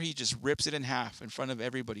paper? He just rips it in half in front of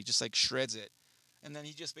everybody, just like shreds it. And then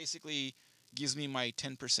he just basically gives me my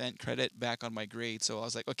 10% credit back on my grade. So I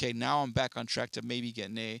was like, okay, now I'm back on track to maybe get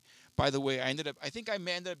an A. By the way, I ended up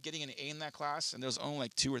getting an A in that class, and there was only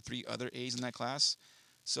like 2 or 3 other A's in that class.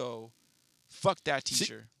 So fuck that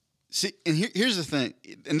teacher. See, and here's the thing,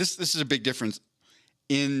 and this is a big difference.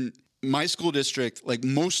 In my school district, like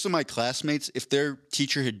most of my classmates, if their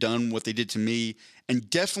teacher had done what they did to me, and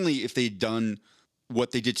definitely if they'd done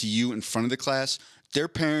what they did to you in front of the class, their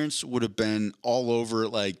parents would have been all over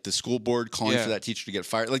like the school board calling for that teacher to get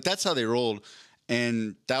fired. Like that's how they rolled.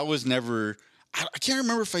 And that was never, I can't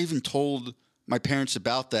remember if I even told my parents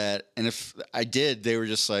about that. And if I did, they were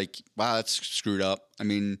just like, wow, that's screwed up. I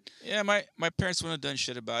mean, yeah, my parents wouldn't have done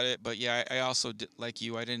shit about it. But yeah, I also did, like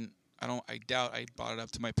you, I doubt I brought it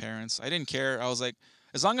up to my parents. I didn't care. I was like,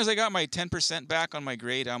 as long as I got my 10% back on my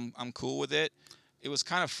grade, I'm cool with it. It was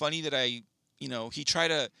kind of funny that he tried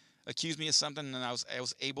to accuse me of something, and I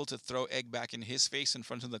was able to throw egg back in his face in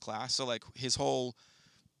front of the class. So like his whole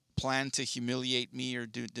plan to humiliate me or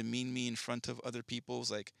demean me in front of other people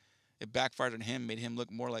was like, it backfired on him, made him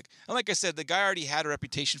look more like. And like I said, the guy already had a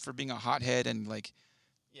reputation for being a hothead, and like,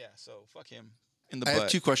 yeah. So fuck him in the butt. I have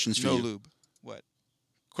 2 questions for you. you. No lube. What?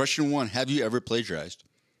 Question 1: have you ever plagiarized?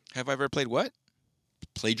 Have I ever played what?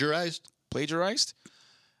 Plagiarized? Plagiarized?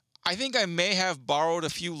 I think I may have borrowed a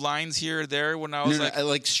few lines here or there when I was I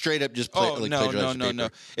like straight up just plagiarized no.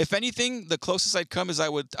 If anything, the closest I'd come is I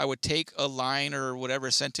would take a line or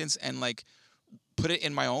whatever sentence and like put it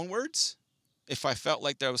in my own words if I felt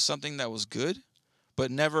like there was something that was good,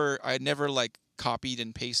 but I never like copied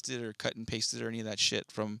and pasted or cut and pasted or any of that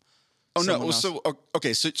shit from. Oh no! Else.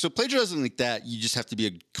 So plagiarism like that, you just have to be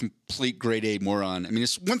a complete grade A moron. I mean,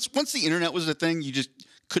 it's once the internet was a thing, you just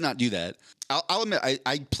could not do that. I'll admit,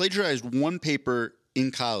 I plagiarized one paper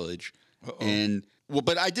in college,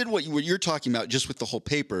 but I did what you're talking about just with the whole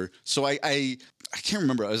paper. So I can't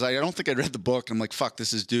remember. I don't think I'd read the book. I'm like, fuck,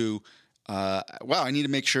 this is due. Wow, I need to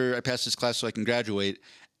make sure I pass this class so I can graduate.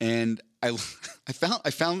 And I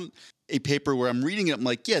found a paper where I'm reading it. I'm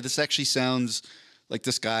like, yeah, this actually sounds like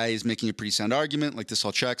this guy is making a pretty sound argument. Like this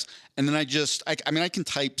all checks. And then I can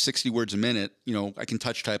type 60 words a minute. I can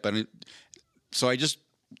touch type. So I just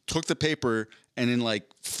took the paper and in like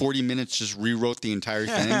 40 minutes just rewrote the entire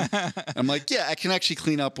thing. I'm like, yeah, I can actually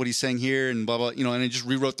clean up what he's saying here and blah, blah, and I just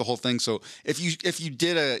rewrote the whole thing. So if you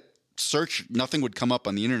did a search, nothing would come up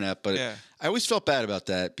on the internet. But I always felt bad about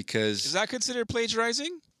that because... Is that considered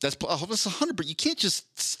plagiarizing? That's 100%. But you can't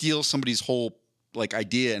just steal somebody's whole like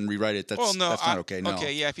idea and rewrite it. That's not okay. No.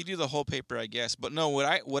 Okay, yeah, if you do the whole paper, I guess. But no,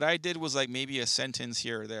 what I did was like maybe a sentence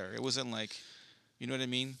here or there. It wasn't like, you know what I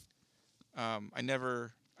mean? I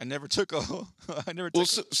never took a.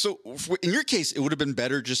 So in your case, it would have been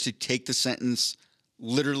better just to take the sentence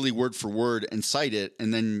literally word for word and cite it,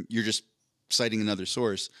 and then you're just citing another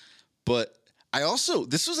source. But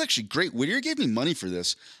this was actually great. Whittier gave me money for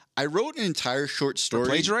this. I wrote an entire short story.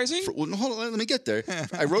 For plagiarizing? Hold on, let me get there.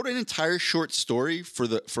 I wrote an entire short story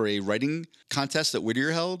for a writing contest that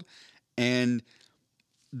Whittier held, and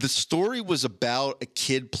the story was about a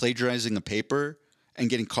kid plagiarizing a paper and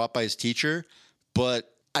getting caught by his teacher, but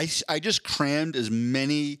I just crammed as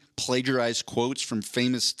many plagiarized quotes from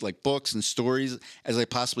famous like books and stories as I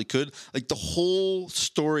possibly could. Like the whole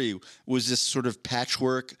story was this sort of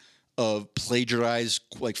patchwork of plagiarized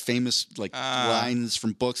like famous like lines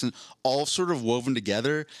from books and all sort of woven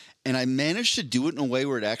together. And I managed to do it in a way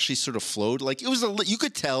where it actually sort of flowed. Like it was you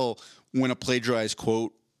could tell when a plagiarized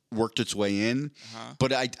quote worked its way in.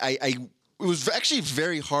 But it was actually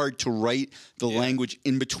very hard to write the language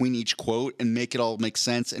in between each quote and make it all make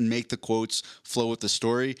sense and make the quotes flow with the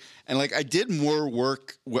story. And like I did more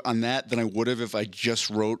work on that than I would have if I just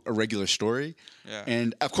wrote a regular story. Yeah.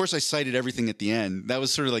 And of course I cited everything at the end. That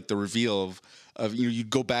was sort of like the reveal of you'd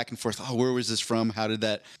go back and forth. Oh, where was this from? How did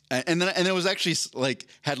that? And then it was actually like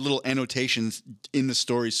had little annotations in the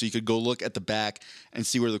story, so you could go look at the back and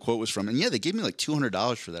see where the quote was from. And yeah, they gave me like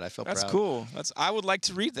 $200 for that. I felt proud. That's cool. I would like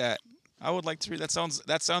to read that. I would like to read that. Sounds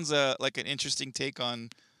like an interesting take on,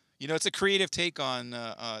 it's a creative take on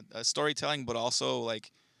storytelling, but also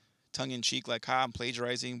like tongue in cheek, like I'm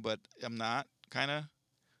plagiarizing, but I'm not. Kind of.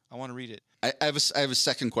 I want to read it. I have a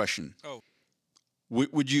second question. Oh.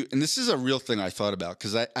 Would you? And this is a real thing I thought about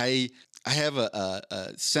because I have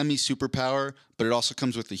a semi superpower, but it also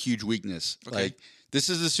comes with a huge weakness. Okay. Like this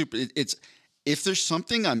is a super. It's if there's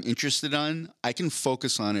something I'm interested in, I can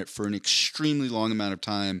focus on it for an extremely long amount of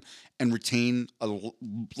time and retain a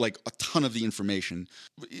ton of the information.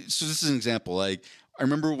 So this is an example. Like I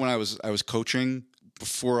remember when I was coaching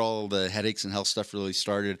before all the headaches and health stuff really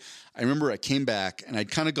started. I remember I came back and I'd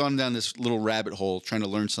kind of gone down this little rabbit hole trying to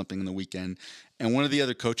learn something in the weekend. And one of the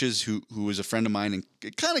other coaches who was a friend of mine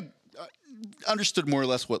and kind of understood more or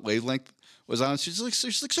less what wavelength was on. She's like,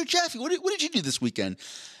 so Jeffy, what did you do this weekend?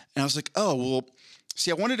 And I was like, oh, well, see,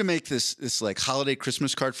 I wanted to make this like holiday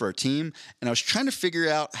Christmas card for our team. And I was trying to figure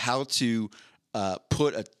out how to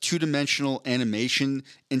put a 2-dimensional animation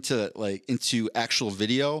into actual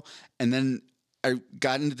video. And then I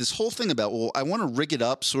got into this whole thing about, well, I want to rig it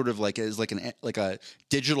up sort of like as like a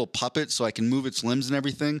digital puppet so I can move its limbs and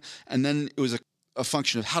everything. And then it was a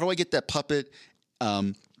function of how do I get that puppet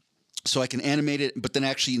so I can animate it, but then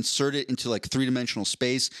actually insert it into like 3-dimensional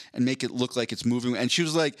space and make it look like it's moving. And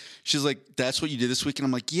she's like, that's what you did this week? And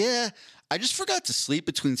I'm like, yeah, I just forgot to sleep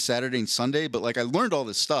between Saturday and Sunday, but like I learned all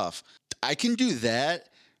this stuff. I can do that,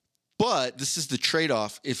 but this is the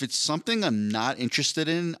trade-off. If it's something I'm not interested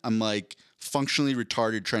in, I'm like functionally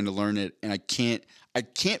retarded trying to learn it, and I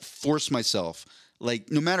can't force myself.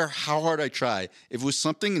 Like no matter how hard I try, if it was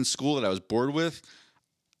something in school that I was bored with,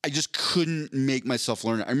 I just couldn't make myself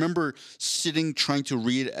learn it. I remember sitting trying to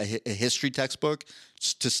read a history textbook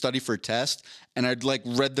to study for a test, and I'd like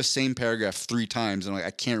read the same paragraph 3 times, and I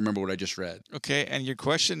can't remember what I just read. Okay, and your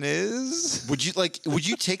question is, would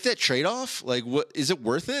you take that trade-off? Like, what is it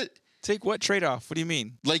worth it? Take what trade-off? What do you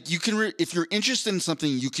mean? Like you can if you're interested in something,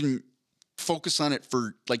 you can focus on it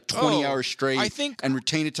for like 20 hours straight and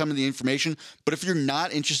retain a ton of the information. But if you're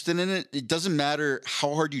not interested in it, it doesn't matter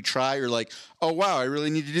how hard you try or like, oh, wow, I really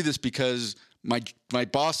need to do this because my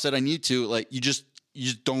boss said I need to. Like you just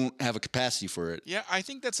don't have a capacity for it. Yeah, I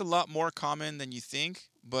think that's a lot more common than you think.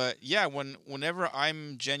 But yeah, whenever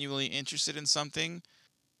I'm genuinely interested in something,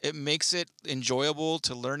 it makes it enjoyable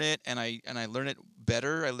to learn it, and I learn it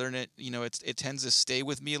better. I learn it, it tends to stay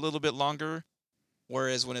with me a little bit longer.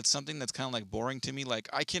 Whereas when it's something that's kind of like boring to me, like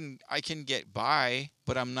I can get by,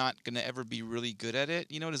 but I'm not going to ever be really good at it.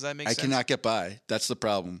 Does that make sense? I cannot get by. That's the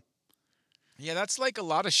problem. Yeah, that's like a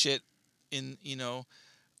lot of shit in,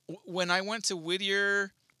 when I went to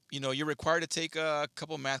Whittier, you're required to take a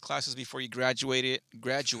couple math classes before you graduate,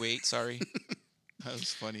 sorry. That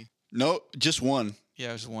was funny. No, just one.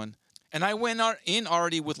 Yeah, just one. And I went in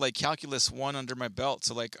already with like calculus 1 under my belt.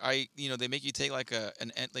 So like they make you take like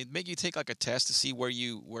a test to see where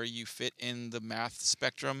you fit in the math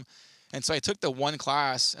spectrum. And so I took the one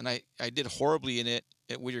class and I did horribly in it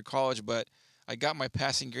at Whittier College, but I got my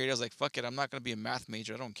passing grade. I was like, fuck it, I'm not going to be a math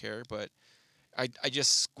major. I don't care. But I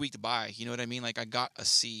just squeaked by. You know what I mean? Like I got a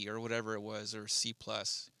C or whatever it was, or C+.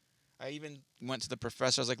 I even went to the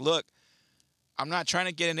professor. I was like, look, I'm not trying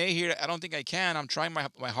to get an A here. I don't think I can. I'm trying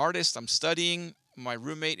my hardest. I'm studying. My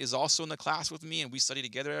roommate is also in the class with me, and we study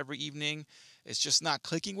together every evening. It's just not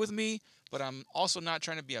clicking with me, but I'm also not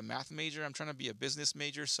trying to be a math major. I'm trying to be a business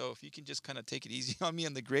major. So if you can just kind of take it easy on me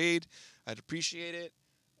on the grade, I'd appreciate it.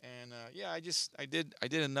 And yeah, I did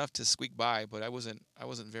enough to squeak by, but I wasn't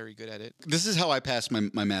very good at it. This is how I passed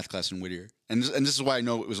my math class in Whittier, and this is why I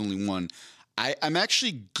know it was only one. I'm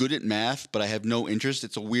actually good at math, but I have no interest.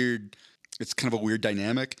 It's kind of a weird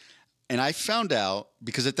dynamic. And I found out,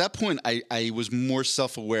 because at that point, I was more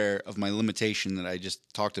self-aware of my limitation that I just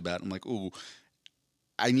talked about. I'm like, ooh,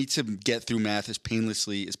 I need to get through math as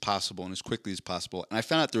painlessly as possible and as quickly as possible. And I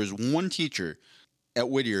found out there was one teacher at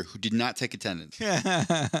Whittier who did not take attendance.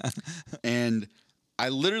 And I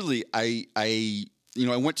literally, I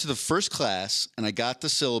went to the first class and I got the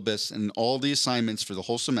syllabus and all the assignments for the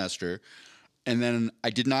whole semester. And then I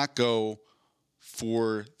did not go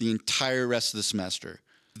for the entire rest of the semester.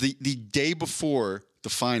 The day before the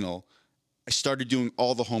final, I started doing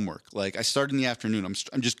all the homework. Like I started in the afternoon.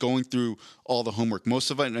 I'm just going through all the homework.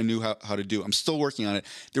 Most of it I knew how to do. I'm still working on it.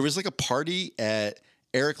 There was like a party at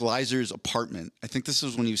Eric Leiser's apartment. I think this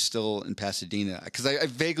was when he was still in Pasadena, because I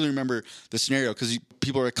vaguely remember the scenario, because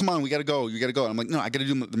people are like, come on, we got to go. You got to go. And I'm like, no, I got to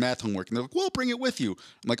do the math homework. And they're like, well, bring it with you.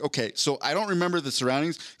 I'm like, okay. So I don't remember the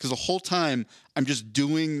surroundings, because the whole time I'm just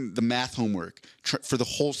doing the math homework for the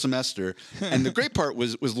whole semester. And the great part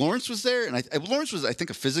was Lawrence was there. And Lawrence was, I think,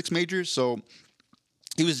 a physics major. So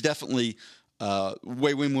he was definitely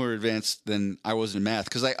way more advanced than I was in math,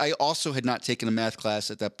 because I also had not taken a math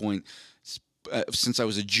class at that point since I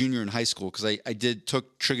was a junior in high school, because I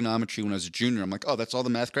took trigonometry when I was a junior. I'm like, oh, that's all the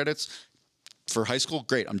math credits for high school?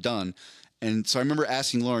 Great, I'm done. And so I remember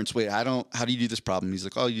asking Lawrence, wait, how do you do this problem? He's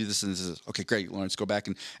like, oh, you do this and this. Okay, great, Lawrence, go back.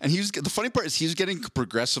 And the funny part is he was getting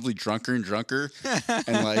progressively drunker and drunker.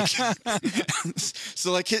 And like,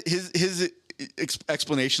 so like his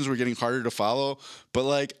explanations were getting harder to follow. But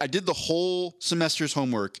like I did the whole semester's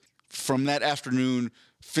homework from that afternoon,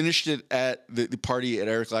 finished it at the party at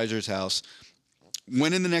Eric Leiser's house,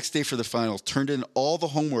 went in the next day for the final, turned in all the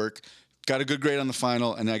homework, got a good grade on the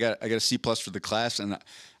final, and I got a C+ for the class. And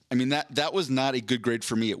I mean that was not a good grade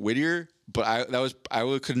for me at Whittier, but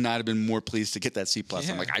I could not have been more pleased to get that C+. Yeah.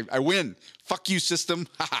 I'm like, I win. Fuck you, system.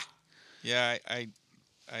 Yeah,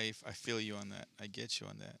 I feel you on that. I get you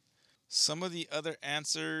on that. Some of the other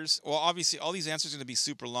answers, well, obviously all these answers are going to be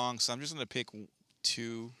super long, so I'm just going to pick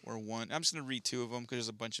 2 or 1. I'm just going to read 2 of them because there's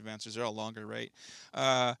a bunch of answers. They're all longer, right?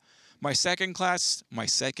 My second class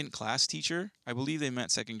teacher, I believe they meant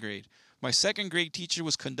second grade. My second grade teacher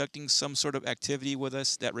was conducting some sort of activity with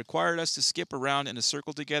us that required us to skip around in a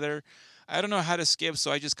circle together. I don't know how to skip,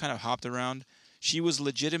 so I just kind of hopped around. She was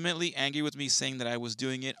legitimately angry with me, saying that I was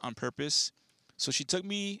doing it on purpose. So she took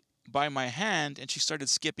me by my hand and she started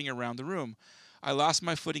skipping around the room. I lost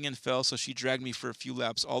my footing and fell, so she dragged me for a few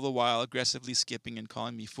laps, all the while aggressively skipping and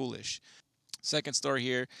calling me foolish. Second story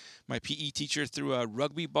here, my PE teacher threw a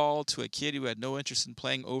rugby ball to a kid who had no interest in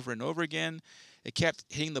playing over and over again. It kept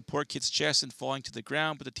hitting the poor kid's chest and falling to the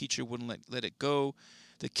ground, but the teacher wouldn't let it go.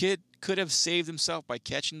 The kid could have saved himself by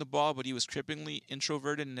catching the ball, but he was cripplingly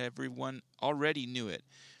introverted and everyone already knew it.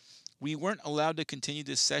 We weren't allowed to continue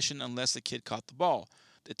this session unless the kid caught the ball.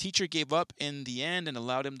 The teacher gave up in the end and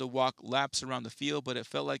allowed him to walk laps around the field, but it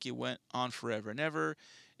felt like it went on forever and ever.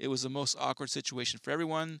 It was the most awkward situation for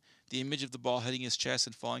everyone. The image of the ball hitting his chest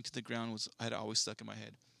and falling to the ground had always stuck in my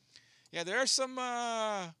head. Yeah, there's some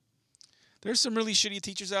really shitty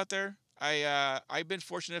teachers out there. I've been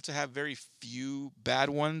fortunate enough to have very few bad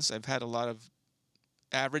ones. I've had a lot of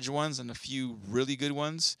average ones and a few really good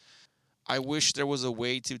ones. I wish there was a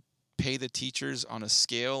way to pay the teachers on a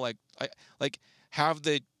scale, like have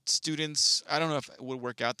the students, I don't know if it would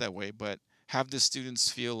work out that way, but have the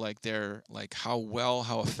students feel like they're like how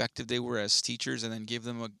effective they were as teachers, and then give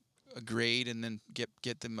them a grade, and then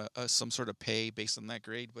get them some sort of pay based on that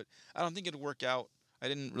grade. But I don't think it'd work out. I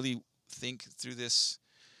didn't really think through this.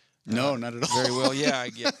 No, not at all. Very well, yeah, I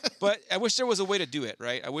get. But I wish there was a way to do it,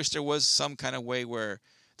 right? I wish there was some kind of way where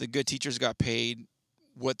the good teachers got paid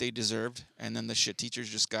what they deserved, and then the shit teachers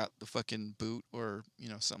just got the fucking boot, or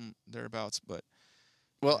something thereabouts. But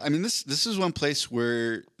well, I mean, this is one place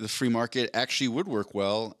where the free market actually would work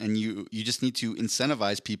well, and you just need to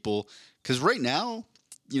incentivize people, because right now,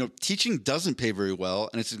 teaching doesn't pay very well,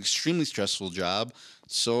 and it's an extremely stressful job.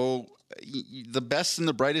 So the best and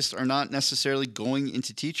the brightest are not necessarily going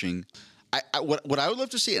into teaching. What I would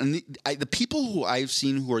love to see, and the people who I've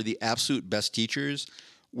seen who are the absolute best teachers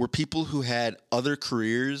were people who had other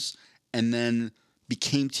careers and then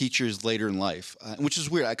became teachers later in life, which is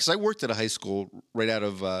weird, because I worked at a high school right out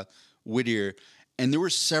of Whittier, and there were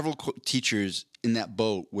several teachers in that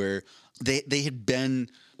boat where they had been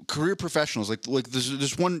career professionals. Like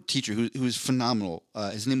there's one teacher who was phenomenal.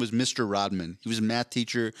 His name was Mr. Rodman. He was a math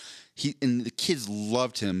teacher. And the kids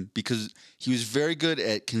loved him because he was very good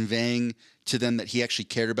at conveying to them that he actually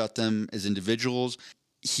cared about them as individuals.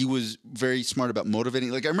 He was very smart about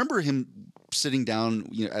motivating. Like I remember him sitting down,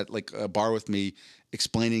 at like a bar with me,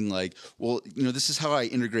 explaining like, well, this is how I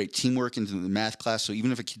integrate teamwork into the math class. So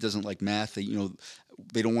even if a kid doesn't like math, they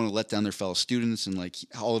don't want to let down their fellow students, and like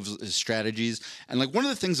all of his strategies. And like one of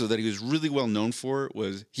the things though that he was really well known for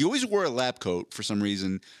was he always wore a lab coat for some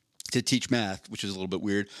reason to teach math, which is a little bit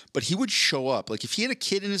weird. But he would show up. Like if he had a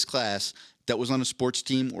kid in his class that was on a sports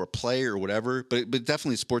team or a play or whatever, but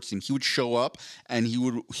definitely a sports team, he would show up and he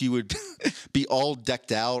would be all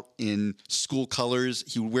decked out in school colors.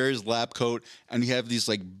 He would wear his lab coat, and he'd have these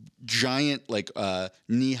like giant like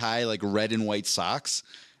knee high like red and white socks.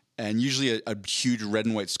 and usually a huge red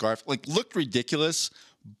and white scarf. Like, looked ridiculous,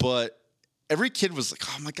 but every kid was like,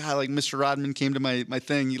 "Oh my god!" Like Mr. Rodman came to my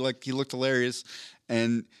thing. He looked hilarious,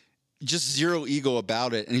 and just zero ego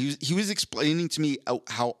about it. And he was explaining to me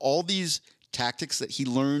how all these tactics that he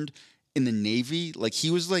learned in the Navy, like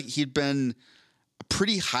he'd been a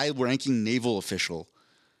pretty high-ranking naval official,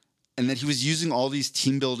 and that he was using all these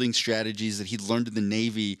team-building strategies that he'd learned in the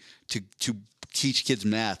Navy to teach kids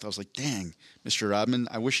math. I was like, dang, Mr. Rodman,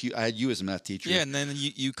 I wish I had you as a math teacher. Yeah, and then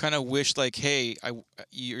you kind of wish like, hey,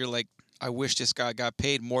 you're like, I wish this guy got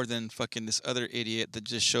paid more than fucking this other idiot that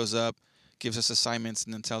just shows up, gives us assignments,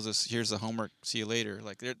 and then tells us, here's the homework, see you later.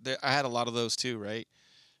 Like, I had a lot of those too, right?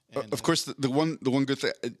 And, of course, the one good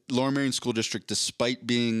thing, Lower Merion School District, despite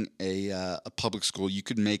being a public school, you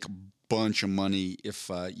could make a bunch of money if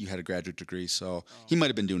you had a graduate degree. So he might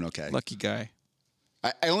have been doing okay. Lucky guy.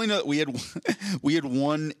 I only know that we had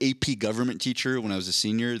one AP government teacher when I was a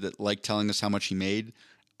senior that liked telling us how much he made.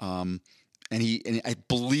 And I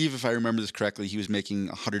believe, if I remember this correctly, he was making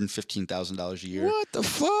 $115,000 a year. What the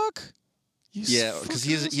fuck? Yeah, because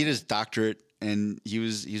he had his doctorate and he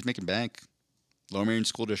was making bank. Lower Merion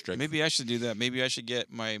School District. Maybe I should do that. Maybe I should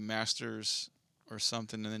get my master's or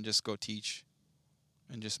something and then just go teach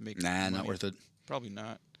and just make money. Not worth it. Probably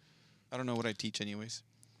not. I don't know what I teach anyways.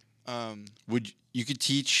 You could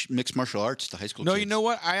teach mixed martial arts to high school No, kids. you know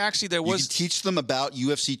what? You could teach them about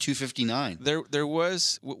UFC 259. There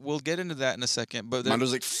was. We'll get into that in a second. But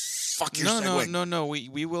Mondo's like, fuck your segue. No.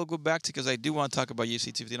 We will go back to, because I do want to talk about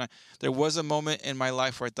UFC 259. There was a moment in my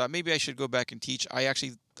life where I thought maybe I should go back and teach. I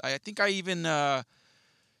think I even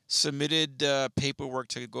submitted paperwork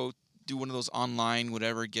to go do one of those online,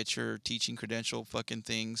 whatever, get your teaching credential fucking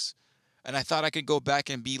things. And I thought I could go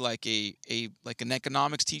back and be like like an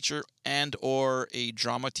economics teacher and or a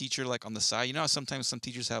drama teacher, like on the side. You know how sometimes some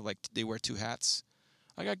teachers have they wear two hats?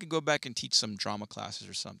 Like I could go back and teach some drama classes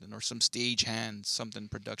or something, or some stage hands, something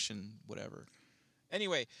production, whatever.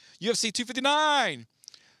 Anyway, UFC 259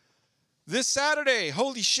 this Saturday.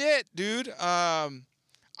 Holy shit, dude.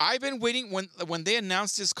 I've been waiting when they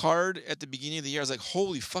announced this card at the beginning of the year. I was like,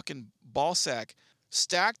 holy fucking ballsack.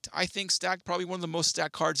 Stacked, I think stacked, probably one of the most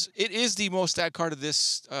stacked cards. It is the most stacked card of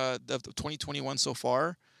this of 2021 so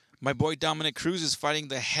far. My boy Dominic Cruz is fighting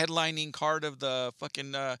the headlining card of the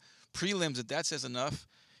fucking prelims, if that says enough.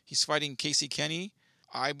 He's fighting Casey Kenny.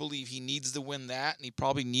 I believe he needs to win that, and he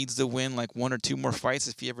probably needs to win like one or two more fights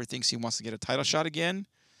if he ever thinks he wants to get a title shot again.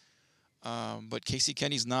 But Casey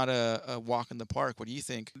Kenny's not a walk in the park. What do you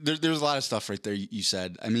think? There's a lot of stuff right there you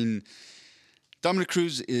said. I mean, Dominic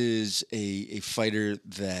Cruz is a fighter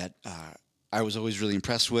that I was always really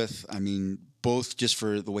impressed with. I mean, both just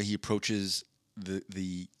for the way he approaches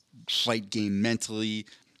the fight game mentally,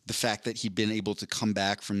 the fact that he'd been able to come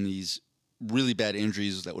back from these really bad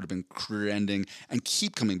injuries that would have been career-ending and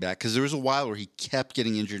keep coming back. Because there was a while where he kept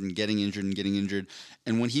getting injured and getting injured and getting injured.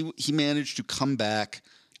 And when he managed to come back,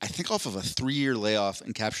 I think off of a 3-year layoff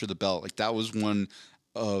and capture the belt, like that was one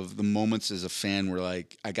of the moments as a fan where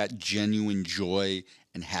like I got genuine joy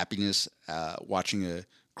and happiness watching a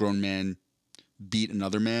grown man beat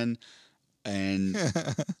another man, and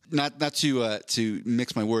not to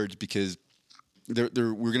mix my words, because we're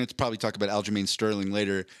going to probably talk about Aljamain Sterling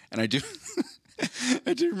later, and I do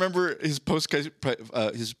I do remember his post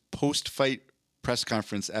fight press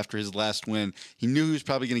conference after his last win. He knew he was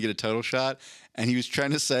probably going to get a title shot, and he was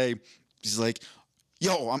trying to say, he's like,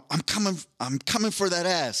 yo, I'm coming for that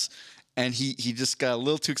ass. And he just got a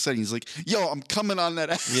little too excited. He's like, yo, I'm coming on that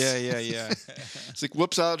ass. Yeah. It's like,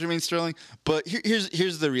 whoops, Aljamain Sterling. But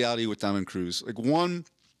here's the reality with Dominic Cruz. Like, one,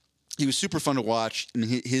 he was super fun to watch. I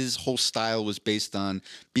mean, his whole style was based on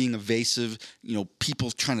being evasive, people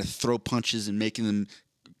trying to throw punches and making them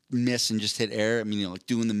miss and just hit air. I mean, like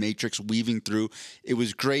doing the Matrix, weaving through. It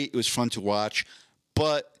was great. It was fun to watch.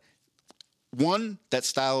 But one, that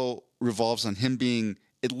style revolves on him being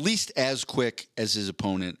at least as quick as his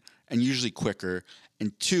opponent, and usually quicker.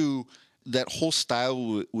 And two, that whole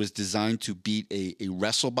style was designed to beat a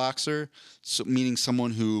wrestle boxer, so meaning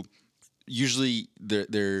someone who usually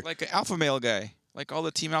they're like an alpha male guy, like all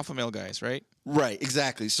the team alpha male guys, right? Right,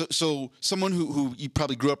 exactly. So someone who you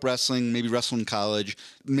probably grew up wrestling, maybe wrestled in college,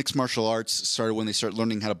 mixed martial arts started when they start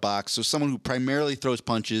learning how to box. So someone who primarily throws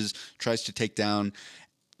punches, tries to take down.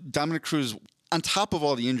 Dominic Cruz, on top of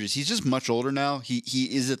all the injuries, he's just much older now. He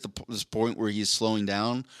is at this point where he is slowing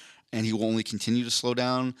down, and he will only continue to slow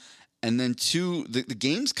down. And then two, the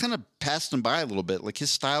game's kind of passed him by a little bit. Like,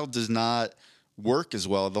 his style does not work as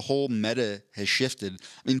well. The whole meta has shifted.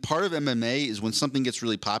 I mean, part of MMA is when something gets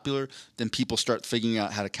really popular, then people start figuring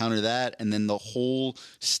out how to counter that, and then the whole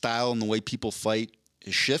style and the way people fight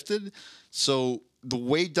has shifted. So the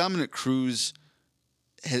way Dominic Cruz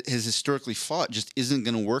has historically fought just isn't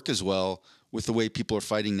going to work as well with the way people are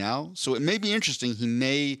fighting now. So it may be interesting. He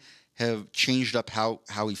may have changed up how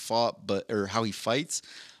he fought, or how he fights.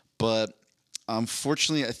 But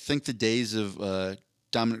unfortunately, I think the days of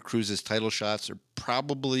Dominic Cruz's title shots are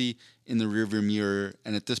probably in the rearview mirror.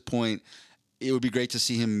 And at this point, it would be great to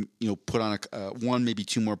see him, put on one, maybe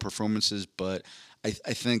two more performances. But I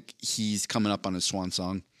think he's coming up on his swan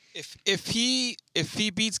song. If he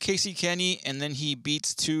beats Casey Kenny and then he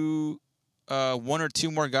beats one or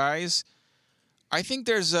two more guys, I think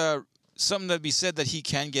there's something to be said that he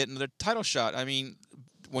can get another title shot. I mean,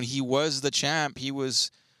 when he was the champ, he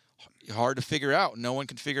was hard to figure out. No one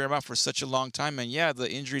can figure him out for such a long time. And yeah,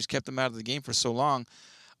 the injuries kept him out of the game for so long.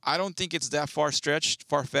 I don't think it's that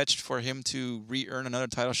far-fetched for him to re-earn another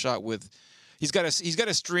title shot with. He's got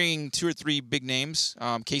to string 2 or 3 big names.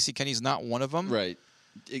 Casey Kenny's not one of them. Right.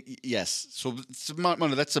 Yes. So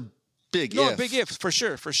that's a big no, if. A big if, for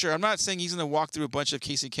sure. I'm not saying he's going to walk through a bunch of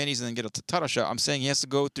Casey Kennys and then get a title shot. I'm saying he has to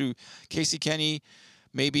go through Casey Kenny,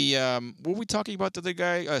 maybe, what were we talking about the other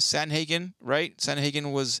guy? Sanhagen, right?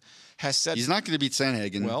 Sanhagen has said... He's not going to beat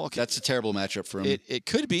Sanhagen. Well, okay. That's a terrible matchup for him. It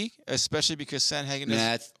could be, especially because Sanhagen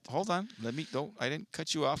is... Hold on. I didn't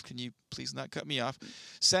cut you off. Can you please not cut me off?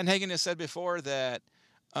 Sanhagen has said before that...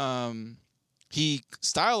 he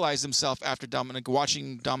stylized himself after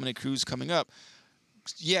watching Dominic Cruz coming up.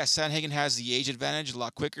 Yes, Sanhagen has the age advantage, a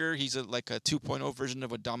lot quicker. He's like a 2.0 version of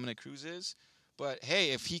what Dominic Cruz is. But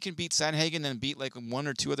hey, if he can beat Sanhagen and beat like 1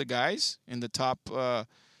 or 2 other guys in the top, top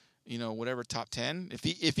 10.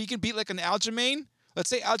 If he can beat like an Aljamain, let's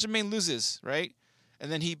say Aljamain loses, right, and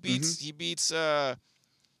then he beats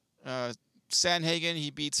Sanhagen,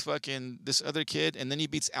 he beats fucking this other kid, and then he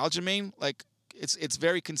beats Aljamain, like. It's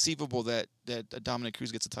very conceivable that Dominic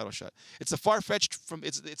Cruz gets a title shot. It's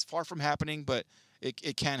it's far from happening, but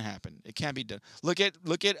it can happen. It can be done. Look at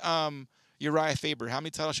Uriah Faber. How many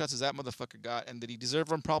title shots has that motherfucker got? And did he deserve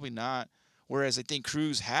them? Probably not. Whereas I think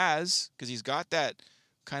Cruz has, because he's got that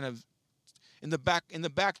kind of in the back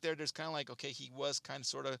there. There's kind of like, okay, he was kind of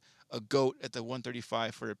sort of a GOAT at the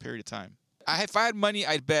 135 for a period of time. If I had money,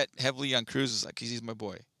 I'd bet heavily on Cruz, because he's my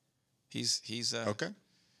boy. He's okay.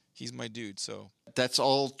 He's my dude, so. That's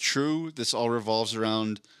all true. This all revolves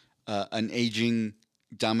around an aging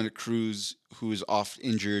Dominic Cruz who is oft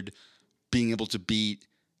injured, being able to beat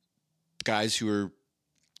guys who are,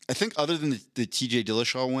 I think, other than the TJ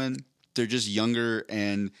Dillashaw win, they're just younger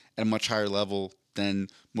and at a much higher level than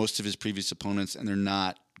most of his previous opponents, and they're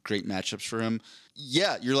not great matchups for him.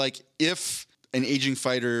 Yeah, you're like, if an aging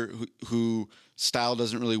fighter who style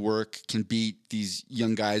doesn't really work can beat these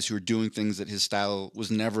young guys who are doing things that his style was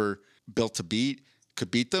never built to beat, could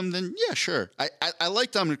beat them, then yeah, sure. I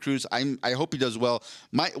like Dominic Cruz. I hope he does well.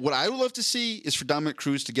 What I would love to see is for Dominic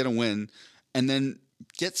Cruz to get a win and then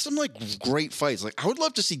get some like great fights. Like I would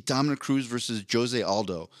love to see Dominic Cruz versus Jose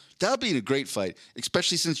Aldo. That would be a great fight,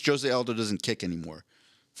 especially since Jose Aldo doesn't kick anymore.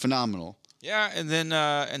 Phenomenal. Yeah, and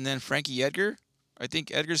then Frankie Edgar. I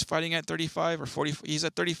think Edgar's fighting at 35 or 40. He's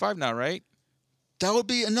at 35 now, right? That would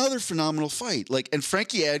be another phenomenal fight. And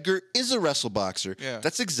Frankie Edgar is a wrestle boxer. Yeah.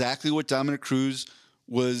 That's exactly what Dominic Cruz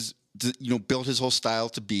was, built his whole style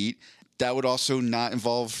to beat. That would also not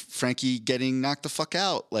involve Frankie getting knocked the fuck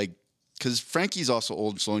out. Because Frankie's also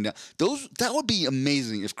old and slowing down. That would be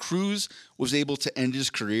amazing if Cruz was able to end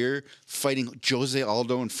his career fighting Jose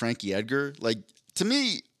Aldo and Frankie Edgar. To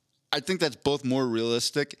me, I think that's both more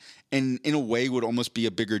realistic and in a way would almost be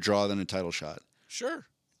a bigger draw than a title shot. Sure.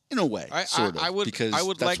 In a way, sort of, because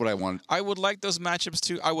that's what I want. I would like those matchups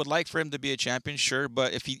too. I would like for him to be a champion, sure.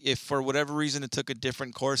 But if for whatever reason it took a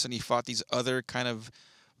different course and he fought these other kind of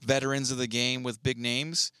veterans of the game with big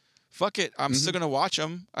names, fuck it. I'm still going to watch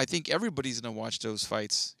them. I think everybody's going to watch those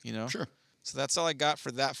fights, Sure. So that's all I got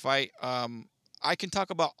for that fight. I can talk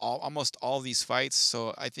about almost all these fights.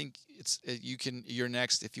 So I think you're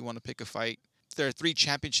next if you want to pick a fight. There are 3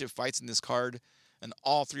 championship fights in this card. And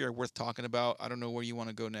all 3 are worth talking about. I don't know where you want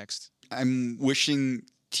to go next. I'm wishing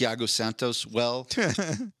Thiago Santos well.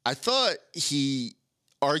 I thought he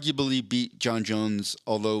arguably beat John Jones,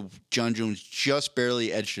 although John Jones just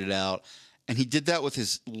barely edged it out. And he did that with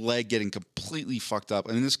his leg getting completely fucked up.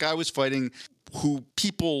 I mean, this guy was fighting who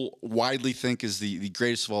people widely think is the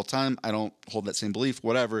greatest of all time. I don't hold that same belief,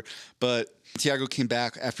 whatever. But Thiago came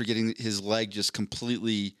back after getting his leg just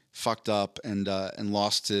completely fucked up and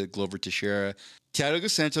lost to Glover Teixeira. Thiago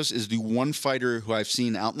Santos is the one fighter who I've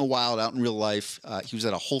seen out in the wild, out in real life. He was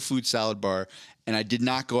at a Whole Foods salad bar, and I did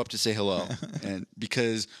not go up to say hello. And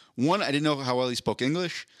because, one, I didn't know how well he spoke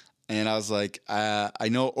English, And I was like, I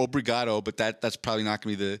know obrigado, but that's probably not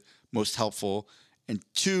going to be the most helpful. And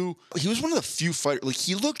 2, he was one of the few fighters. Like,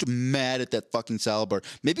 he looked mad at that fucking salad bar.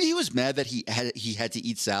 Maybe he was mad that he had to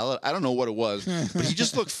eat salad. I don't know what it was, but he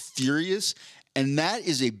just looked furious. And that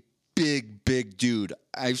is a big dude.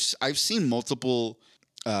 I've seen multiple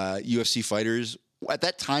UFC fighters. At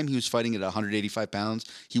that time, he was fighting at 185 pounds.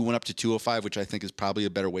 He went up to 205, which I think is probably a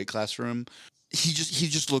better weight class for him. He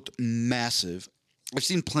just looked massive. I've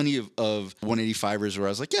seen plenty of 185ers where I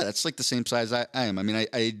was like, yeah, that's like the same size I am. I mean,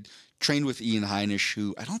 I trained with Ian Heinisch,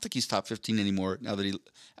 who I don't think he's top 15 anymore now that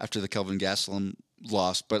after the Kelvin Gastelum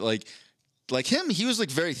loss. But like him, he was like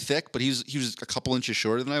very thick, but he was a couple inches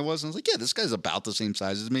shorter than I was. And I was like, yeah, this guy's about the same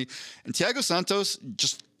size as me. And Thiago Santos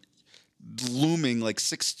just looming like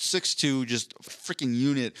 6'2", just freaking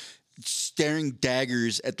unit, staring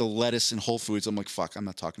daggers at the lettuce in Whole Foods. I'm like, fuck, I'm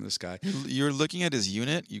not talking to this guy. You're looking at his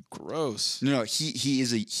unit? You gross. No, he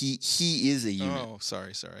is a unit. Oh,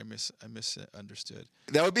 sorry. I misunderstood.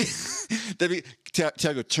 That'd be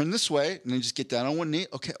Thiago, turn this way and then just get down on one knee.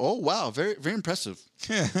 Okay. Oh wow, very very impressive.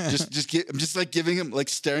 I'm just like giving him, like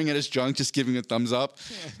staring at his junk, just giving a thumbs up.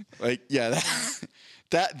 Like, yeah.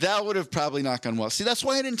 That would have probably not gone well. See, that's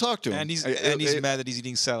why I didn't talk to him. And he's mad that he's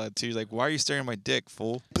eating salad too. He's like, why are you staring at my dick,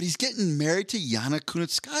 fool? But he's getting married to Yana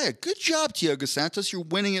Kunitskaya. Good job, Thiago Santos. You're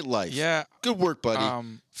winning at life. Yeah. Good work,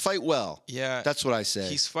 buddy. Fight well. Yeah. That's what I say.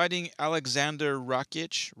 He's fighting Alexander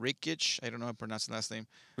Rakic. I don't know how to pronounce the last name.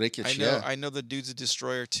 Rakic, I know the dude's a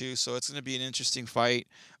destroyer too, so it's going to be an interesting fight.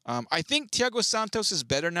 I think Thiago Santos is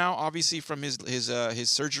better now, obviously from his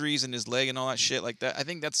surgeries and his leg and all that shit like that. I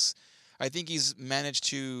think he's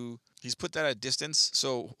put that at distance.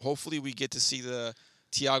 So hopefully we get to see the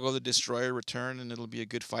Thiago the Destroyer return, and it'll be a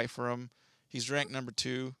good fight for him. He's ranked number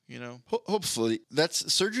 2, you know. Hopefully.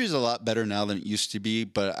 Surgery is a lot better now than it used to be,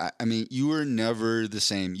 but I mean, you were never the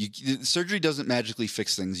same. Surgery doesn't magically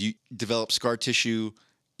fix things. You develop scar tissue.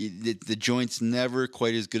 The joint's never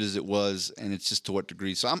quite as good as it was, and it's just to what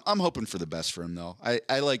degree. So I'm hoping for the best for him, though.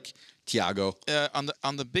 I like Thiago.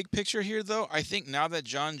 On the big picture here, though, I think now that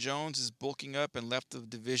John Jones is bulking up and left the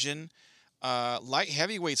division, light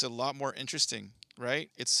heavyweight's a lot more interesting, right?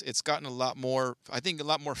 It's gotten a lot more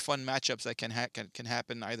fun matchups that can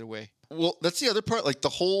happen either way. Well, that's the other part. Like, the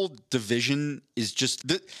whole division is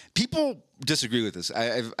just people disagree with this.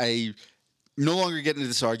 I no longer get into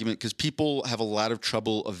this argument because people have a lot of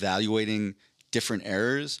trouble evaluating different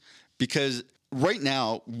errors, because right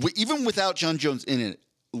now, even without John Jones in it,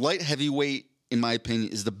 light heavyweight, in my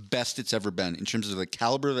opinion, is the best it's ever been in terms of the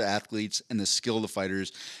caliber of the athletes and the skill of the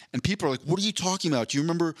fighters. And people are like, what are you talking about? Do you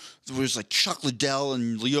remember there was like Chuck Liddell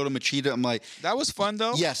and Lyoto Machida? I'm like, that was fun,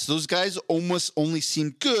 though. Yes, those guys almost only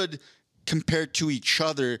seem good compared to each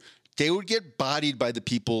other. They would get bodied by the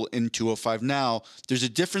people in 205 now. There's a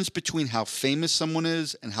difference between how famous someone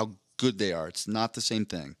is and how good they are. It's not the same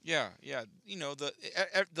thing. Yeah. You know,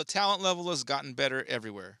 the talent level has gotten better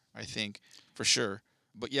everywhere, I think, for sure.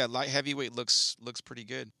 But yeah, light heavyweight looks pretty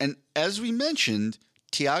good. And as we mentioned,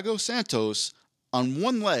 Thiago Santos on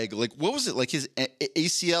one leg, like, what was it? Like, his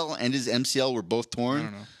ACL and his MCL were both torn. I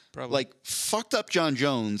don't know. Probably. Like, fucked up John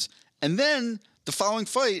Jones. And then the following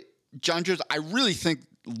fight, John Jones, I really think,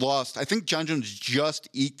 lost. I think John Jones just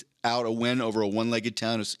eked out a win over a one-legged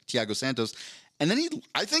Thiago Santos. And then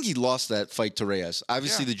I think he lost that fight to Reyes.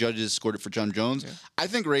 Obviously, the judges scored it for John Jones. Yeah. I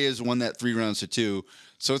think Reyes won that 3 rounds to 2.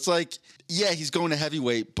 So it's like, yeah, he's going to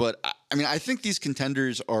heavyweight, but I mean, I think these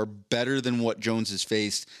contenders are better than what Jones has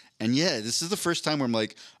faced. And yeah, this is the first time where I'm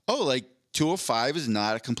like, oh, like 205 is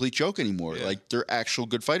not a complete joke anymore. Yeah. Like, they're actual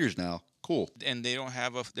good fighters now. Cool. And they don't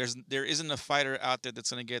have there isn't a fighter out there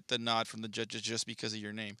that's going to get the nod from the judges just because of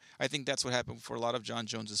your name. I think that's what happened for a lot of John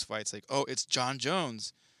Jones's fights. Like, oh, it's John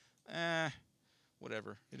Jones.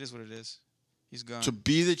 Whatever. It is what it is. He's gone. To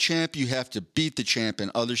be the champ, you have to beat the champ,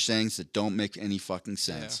 and other sayings that don't make any fucking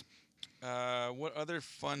sense. Yeah. What other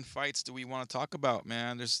fun fights do we want to talk about,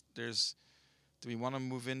 man? Do we want to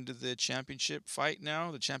move into the championship fight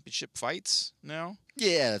now? The championship fights now?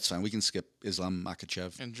 Yeah, that's fine. We can skip Islam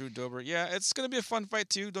Makhachev. And Drew Dober. Yeah, it's going to be a fun fight,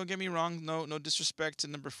 too. Don't get me wrong. No disrespect to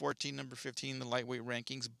number 14, number 15 in the lightweight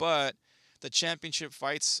rankings. But the championship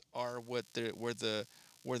fights are where the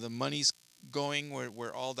money's going,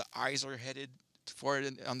 where all the eyes are headed for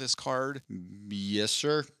it on this card. Yes,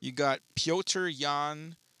 sir. You got Piotr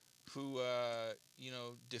Jan, who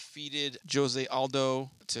defeated Jose Aldo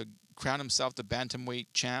to crown himself the bantamweight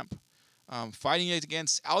champ, fighting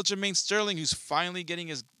against Aljamain Sterling, who's finally getting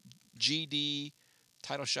his GD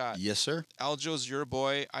title shot. Yes, sir. Aljo's your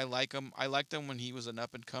boy. I like him. I liked him when he was an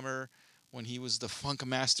up and comer, when he was the Funk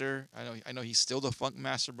Master. I know he's still the Funk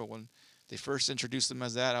Master, but when they first introduced him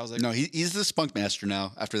as that, I was like, No, he's the Spunk Master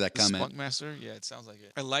now after that the comment. Spunk Master? Yeah, it sounds like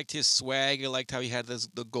it. I liked his swag. I liked how he had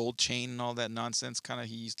the gold chain and all that nonsense. Kind of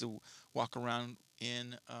he used to walk around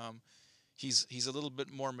in. He's a little bit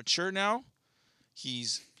more mature now.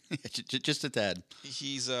 He's Just a tad.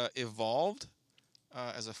 he's evolved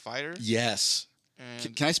as a fighter. Yes.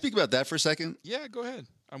 And Can I speak about that for a second? yeah, go ahead.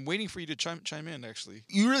 I'm waiting for you to chime in. Actually,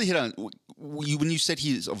 You really hit on when you said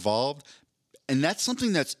he's evolved. And that's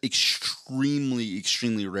something that's extremely,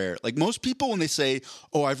 extremely rare. Like most people, when they say,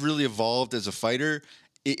 "Oh, I've really evolved as a fighter,"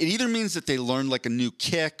 it either means that they learned like a new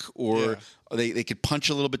kick or they could punch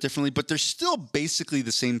a little bit differently, but they're still basically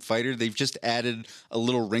the same fighter. They've just added a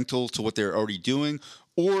little wrinkle to what they're already doing.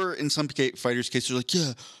 Or in some fighters' cases, they're like,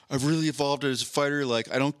 "Yeah, I've really evolved as a fighter.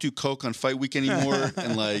 Like I don't do coke on fight week anymore,"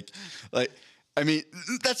 and like.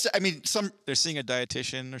 Some they're seeing a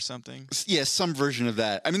dietitian or something. yeah, some version of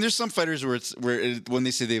that. I mean, there's some fighters when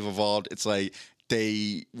they say they've evolved, it's like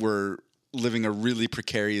they were living a really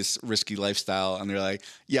precarious, risky lifestyle, and they're like,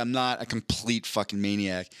 yeah, I'm not a complete fucking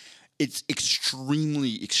maniac. It's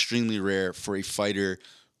extremely, extremely rare for a fighter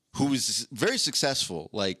who is very successful,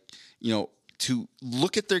 like, to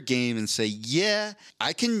look at their game and say, yeah,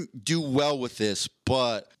 I can do well with this,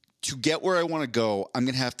 but to get where I want to go, I'm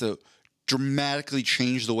going to have to dramatically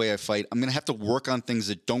change the way I fight. I'm going to have to work on things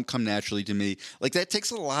that don't come naturally to me. Like that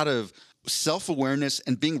takes a lot of self-awareness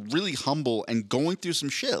and being really humble and going through some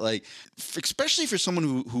shit. Like, especially for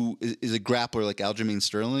someone who is a grappler like Aljamain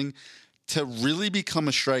Sterling, to really become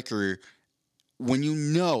a striker when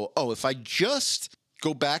if I just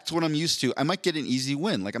go back to what I'm used to, I might get an easy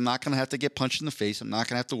win. Like I'm not going to have to get punched in the face. I'm not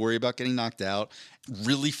going to have to worry about getting knocked out.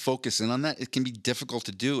 Really focus in on that. It can be difficult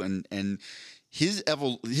to do. And his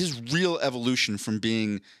real evolution from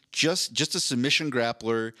being just a submission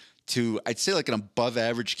grappler to, I'd say, like an above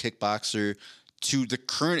average kickboxer to the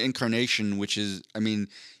current incarnation, which is, I mean,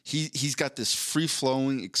 he's got this free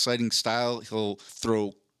flowing, exciting style. He'll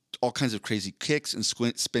throw all kinds of crazy kicks and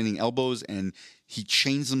spinning elbows, and he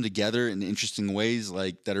chains them together in interesting ways,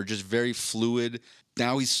 like that are just very fluid.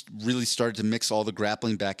 Now he's really started to mix all the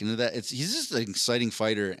grappling back into that. He's just an exciting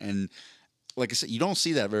fighter, and like I said, you don't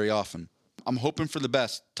see that very often. I'm hoping for the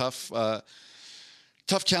best. Tough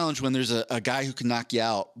challenge when there's a guy who can knock you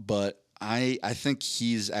out, but I think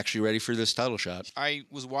he's actually ready for this title shot. I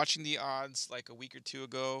was watching the odds like a week or two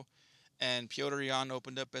ago, and Piotr Jan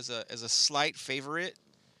opened up as a slight favorite.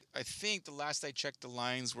 I think the last I checked, the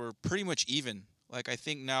lines were pretty much even. Like I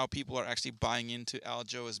think now people are actually buying into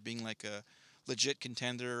Aljo as being like a legit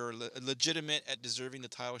contender or legitimate at deserving the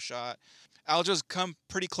title shot. Aljo's come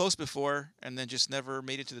pretty close before and then just never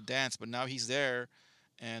made it to the dance, but now he's there,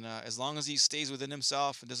 and as long as he stays within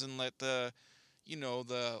himself and doesn't let the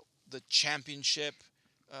championship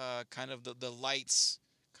kind of the lights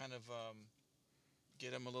kind of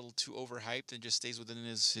get him a little too overhyped and just stays within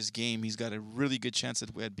his game, he's got a really good chance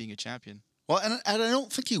at being a champion. Well, and I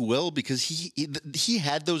don't think he will, because he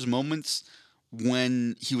had those moments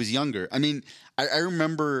when he was younger. I mean, I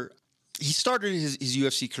remember he started his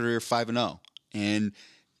UFC career 5-0, and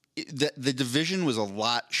the division was a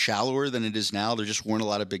lot shallower than it is now. There just weren't a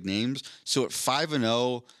lot of big names. So at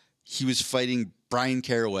 5-0, he was fighting Brian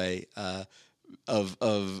Caraway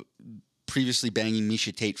of previously banging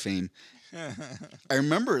Misha Tate fame. I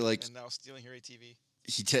remember, like, and now stealing her ATV.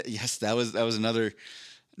 Yes, that was another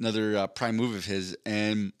prime move of his.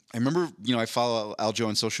 And I remember, I follow Aljo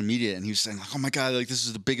on social media, and he was saying, like, "Oh my God, like this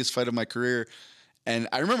is the biggest fight of my career." And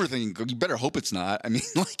I remember thinking, you better hope it's not. I mean,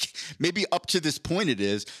 like, maybe up to this point it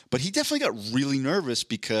is, but he definitely got really nervous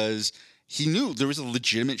because he knew there was a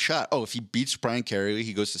legitimate shot. Oh, if he beats Brian Caraway,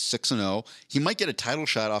 he goes to 6-0. He might get a title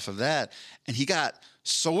shot off of that. And he got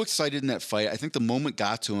so excited in that fight. I think the moment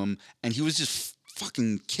got to him, and he was just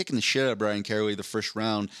fucking kicking the shit out of Brian Caraway the first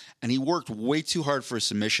round. And he worked way too hard for a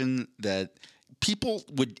submission that people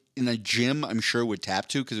would, in a gym, I'm sure, would tap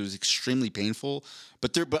to because it was extremely painful.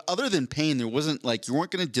 But other than pain, there wasn't, like, you weren't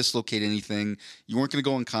going to dislocate anything. You weren't going to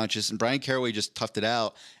go unconscious. And Brian Caraway just toughed it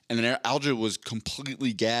out. And then Aljo was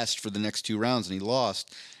completely gassed for the next 2 rounds, and he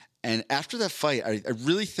lost. And after that fight, I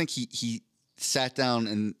really think he sat down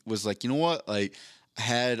and was like, you know what? Like, I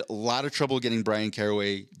had a lot of trouble getting Brian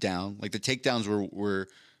Caraway down. Like, the takedowns were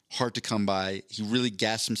hard to come by. He really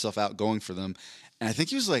gassed himself out going for them. And I think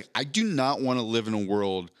he was like, I do not want to live in a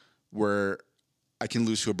world where I can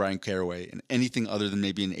lose to a Brian Caraway in anything other than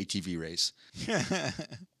maybe an ATV race.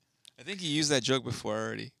 I think you used that joke before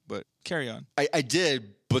already, but carry on. I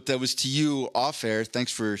did, but that was to you off air.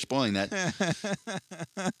 Thanks for spoiling that.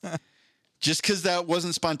 Just because that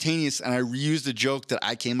wasn't spontaneous, and I reused a joke that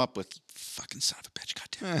I came up with. Fucking son of a bitch,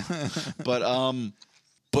 goddamn. But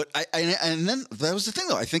But and then that was the thing,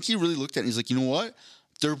 though. I think he really looked at it and he's like, you know what?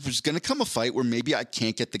 There was going to come a fight where maybe I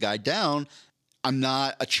can't get the guy down. I'm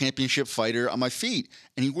not a championship fighter on my feet.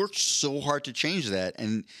 And he worked so hard to change that.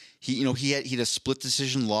 And he had a split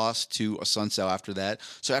decision loss to a Sun Tzu after that.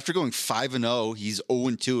 So after going 5-0, he's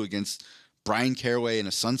 0-2 against Brian Caraway and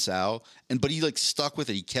a Sun Tzu. But he like stuck with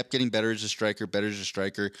it. He kept getting better as a striker.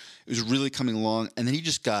 It was really coming along. And then he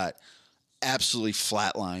just got absolutely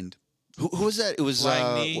flatlined. Who was that? It was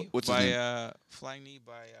Flying Knee what's his name? Flying Knee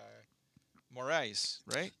by Moraes,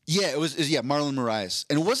 right? Yeah, it was Marlon Moraes.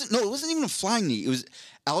 And it wasn't even a flying knee. It was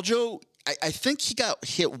Aljo. I think he got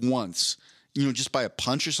hit once, just by a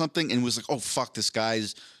punch or something, and was like, oh, fuck, this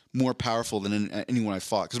guy's more powerful than anyone I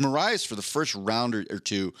fought. Because Moraes, for the first round or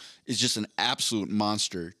two, is just an absolute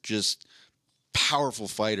monster, just powerful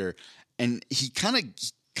fighter. And he kind of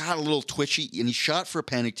got a little twitchy, and he shot for a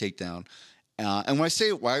panic takedown. And when I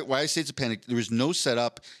say why I say it's a panic, there was no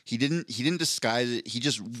setup. He didn't disguise it. He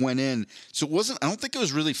just went in. So it wasn't. I don't think it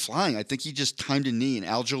was really flying. I think he just timed a knee, and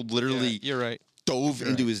Aljo literally you're right. dove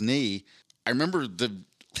into his knee. I remember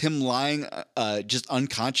him lying just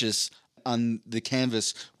unconscious on the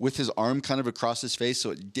canvas with his arm kind of across his face.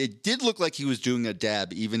 So it did look like he was doing a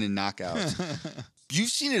dab, even in knockouts. You've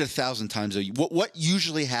seen it 1,000 times, though. What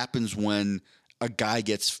usually happens when a guy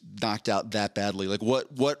gets knocked out that badly? Like,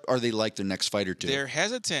 what are they like their next fight or two? They're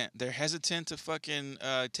hesitant. They're hesitant to fucking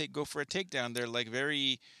go for a takedown. They're like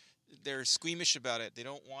they're squeamish about it. They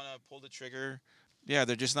don't want to pull the trigger. Yeah,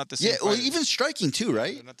 they're just not the same. Yeah, well, even striking too,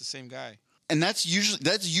 right? They're not the same guy. And that's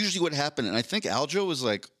usually what happened. And I think Aljo was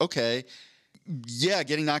like, okay, yeah,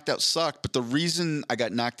 getting knocked out sucked, but the reason I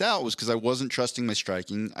got knocked out was because I wasn't trusting my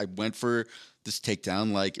striking. I went for this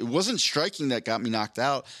takedown. Like, it wasn't striking that got me knocked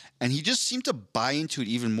out, and he just seemed to buy into it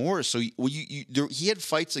even more. So he had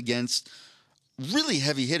fights against really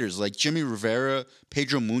heavy hitters like Jimmy Rivera,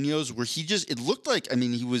 Pedro Munoz, where it looked like,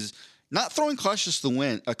 he was not throwing caution to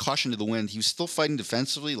the wind. He was still fighting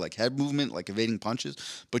defensively, like head movement, like evading punches,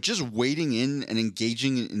 but just waiting in and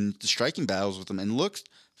engaging in the striking battles with them, and looked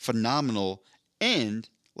phenomenal. And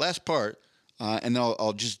last part, and then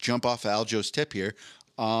I'll just jump off of Aljo's tip here.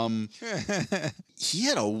 He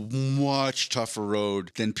had a much tougher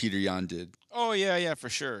road than Peter Yan did. Oh yeah, for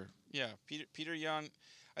sure. Yeah, Peter Yan.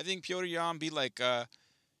 I think Peter Yan beat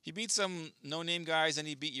he beat some no-name guys, and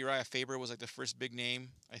he beat Uriah Faber, was like the first big name,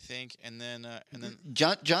 I think, and then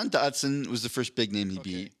John Dodson was the first big name he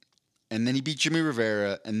beat, and then he beat Jimmy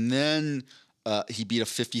Rivera, and then he beat a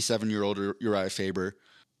 57-year-old Uriah Faber,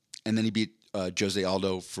 and then he beat Jose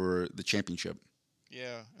Aldo for the championship.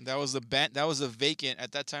 Yeah, and that was a vacant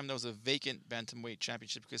at that time. That was a vacant bantamweight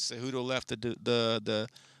championship because Cejudo left the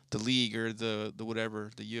league or the whatever,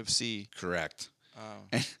 the UFC. Correct.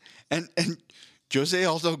 And Jose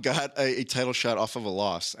Aldo got a title shot off of a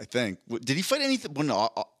loss, I think. Did he fight anything after that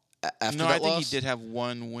loss? No, I think he did have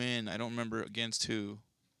one win. I don't remember against who.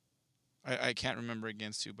 I can't remember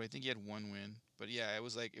against who, but I think he had one win. But yeah, it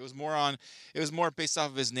was more based off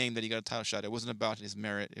of his name that he got a title shot. It wasn't about his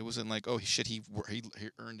merit. It wasn't like, oh shit, he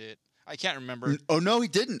earned it. I can't remember. Oh no, he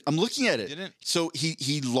didn't. I'm looking at it. Didn't. So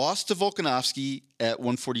he lost to Volkanovski at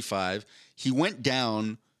 145. He went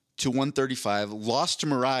down to 135, lost to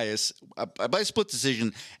Moraes by a split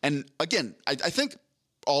decision. And again, I think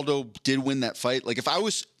Aldo did win that fight. Like, if I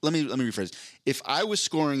was, let me rephrase. If I was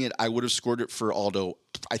scoring it, I would have scored it for Aldo,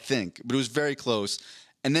 I think. But it was very close.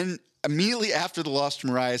 And then immediately after the loss to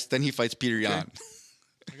Moraes, then he fights Peter Yan. Okay.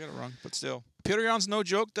 I got it wrong, but still. Peter Yan's no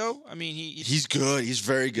joke, though. I mean, he's good. He's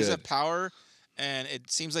very good. He's a power, and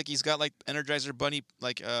it seems like he's got like Energizer Bunny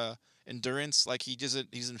like endurance. Like he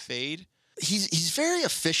doesn't fade. He's very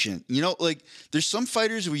efficient. Like there's some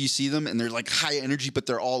fighters where you see them and they're like high energy, but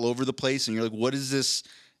they're all over the place, and you're like, what is this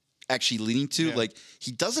actually leading to? Yeah. Like,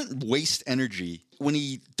 he doesn't waste energy. When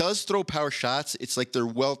he does throw power shots, it's like they're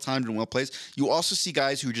well timed and well placed. You also see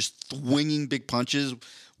guys who are just swinging big punches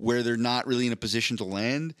where they're not really in a position to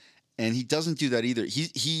land, and he doesn't do that either.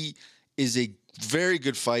 He is a very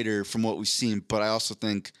good fighter from what we've seen, but I also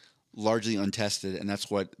think largely untested, and that's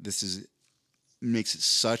what makes it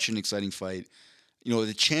such an exciting fight.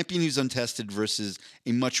 The champion who's untested versus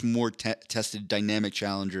a much more tested dynamic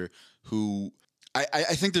challenger who I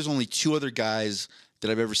think there's only two other guys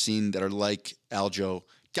that I've ever seen that are like Aljo.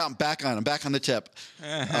 I'm back on the tip.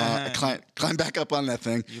 Climb back up on that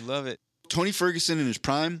thing. You love it. Tony Ferguson in his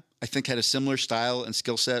prime, I think, had a similar style and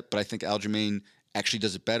skill set, but I think Aljamain actually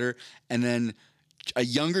does it better. And then a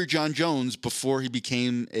younger John Jones before he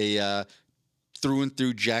became a through and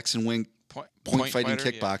through Jackson Wink point fighting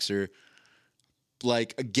kickboxer.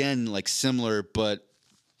 Yeah. Similar, but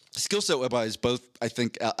skill set wise, both, I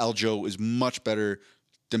think Aljo is much better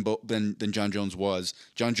than John Jones was.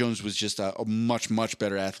 John Jones was just a much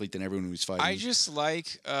better athlete than everyone who was fighting. I just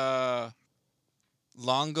like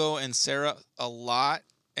Longo and Sarah a lot,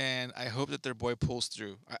 and I hope that their boy pulls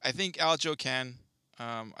through. I think Aljo can.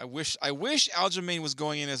 I wish Aljamain was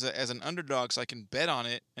going in as an underdog so I can bet on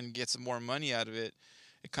it and get some more money out of it.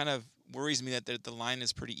 It kind of worries me that the line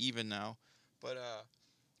is pretty even now, but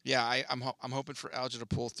yeah, I'm hoping for Aljo to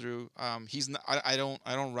pull through. He's not, I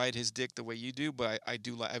don't ride his dick the way you do, but I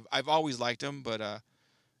do like. I've always liked him, but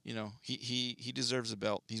you know, he deserves a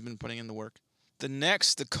belt. He's been putting in the work.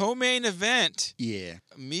 The co-main event. Yeah.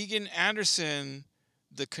 Megan Anderson,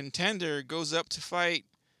 the contender, goes up to fight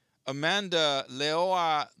Amanda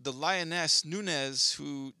Leoa, the Lioness Nunes,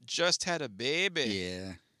 who just had a baby.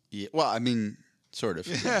 Yeah. Yeah. Well, I mean, sort of.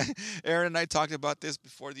 Yeah. Aaron and I talked about this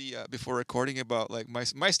before recording about like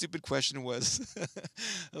my stupid question was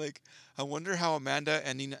like, I wonder how Amanda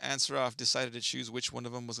and Nina Ansaroff decided to choose which one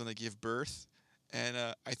of them was going to give birth. And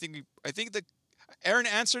I think that Aaron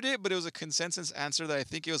answered it, but it was a consensus answer that I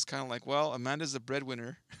think it was kind of like, well, Amanda's the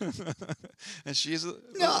breadwinner, and she is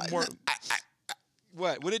more.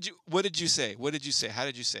 What did you say? What did you say? How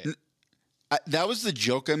did you say it? That was the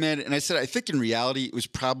joke I made, and I said I think in reality it was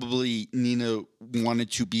probably Nina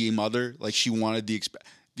wanted to be a mother, like she wanted the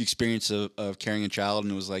experience of carrying a child,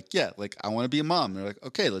 and it was like, yeah, like I want to be a mom. They're like,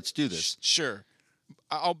 okay, let's do this. Sure,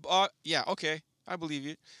 yeah, okay, I believe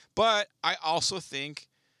you, but I also think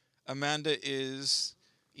Amanda is,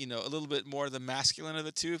 a little bit more the masculine of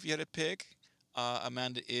the two. If you had to pick,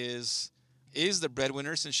 Amanda is the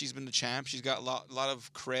breadwinner since she's been the champ. She's got a lot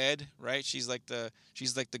of cred, right? She's like the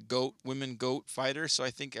women goat fighter. So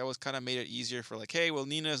I think I was kind of made it easier for like, hey, well,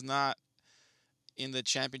 Nina's not in the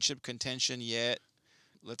championship contention yet.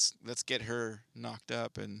 Let's get her knocked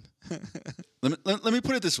up and. Let me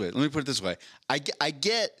put it this way. I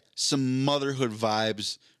get some motherhood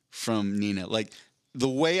vibes from Nina, like. The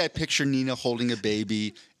way I picture Nina holding a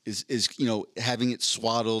baby is having it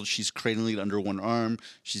swaddled. She's cradling it under one arm.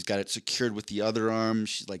 She's got it secured with the other arm.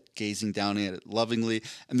 She's like gazing down at it lovingly.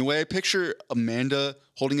 And the way I picture Amanda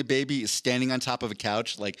holding a baby is standing on top of a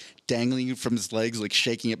couch, like dangling it from his legs, like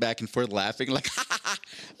shaking it back and forth, laughing, like, ha ha ha,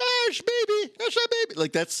 oh, baby, oh, baby.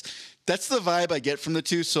 Like that's the vibe I get from the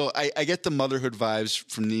two. So I get the motherhood vibes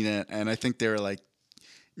from Nina, and I think they're like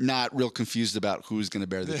not real confused about who's going to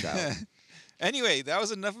bear the child. Anyway, that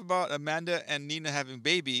was enough about Amanda and Nina having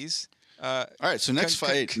babies. All right, so next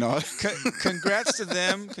fight. Congrats to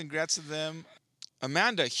them. Congrats to them.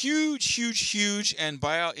 Amanda, huge, and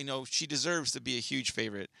she deserves to be a huge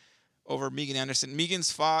favorite over Megan Anderson.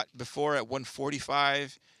 Megan's fought before at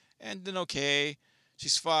 145 and done okay.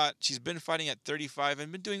 She's been fighting at 35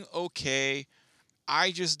 and been doing okay.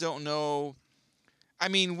 I just don't know. I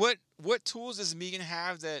mean, what tools does Megan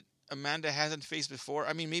have that Amanda hasn't faced before?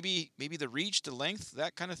 I mean, maybe the reach, the length,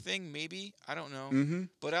 that kind of thing. Maybe, I don't know. Mm-hmm.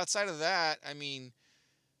 But outside of that, I mean,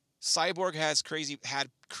 Cyborg had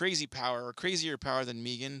crazy power, or crazier power than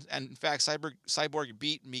Megan. And in fact, Cyborg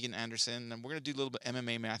beat Megan Anderson. And we're gonna do a little bit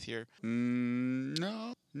MMA math here.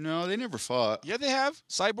 No, they never fought. Yeah, they have.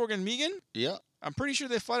 Cyborg and Megan. Yeah, I'm pretty sure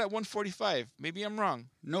they fought at 145. Maybe I'm wrong.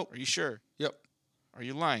 Nope. Are you sure? Yep. Are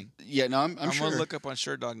you lying? Yeah, no, I'm sure. I'm gonna look up on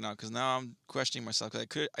SureDog now because now I'm questioning myself. Cause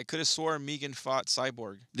I could have swore Megan fought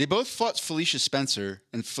Cyborg. They both fought Felicia Spencer,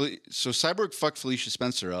 and so Cyborg fucked Felicia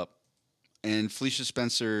Spencer up, and Felicia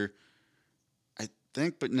Spencer, I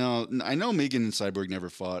think, but no, I know Megan and Cyborg never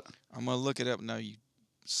fought. I'm gonna look it up now, you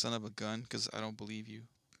son of a gun, because I don't believe you.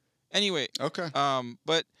 Anyway, okay.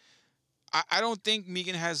 But I don't think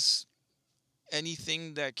Megan has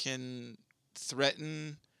anything that can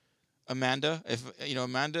threaten Amanda. If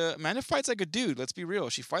Amanda fights like a dude. Let's be real.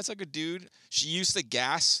 She fights like a dude. She used the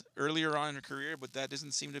gas earlier on in her career, but that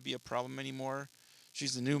doesn't seem to be a problem anymore.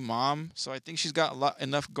 She's the new mom, so I think she's got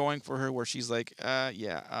enough going for her where she's like,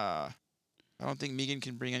 I don't think Megan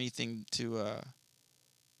can bring anything to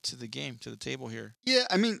the table here. Yeah,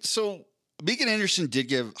 I mean, so Megan Anderson did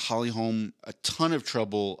give Holly Holm a ton of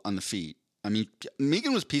trouble on the feet. I mean,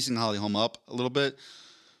 Megan was piecing Holly Holm up a little bit,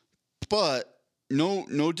 but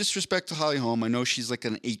no disrespect to Holly Holm. I know she's like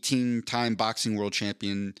an 18-time boxing world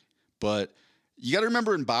champion, but you got to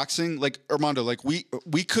remember in boxing, like Armando, like we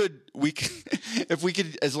could if we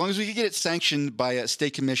could, as long as we could get it sanctioned by a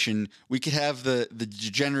state commission, we could have the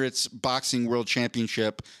Degenerates Boxing World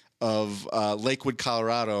Championship of Lakewood,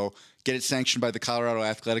 Colorado, get it sanctioned by the Colorado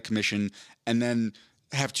Athletic Commission, and then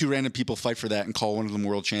have two random people fight for that and call one of them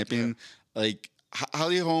world champion. Yeah. Like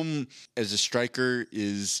Holly Holm as a striker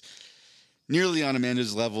is nearly on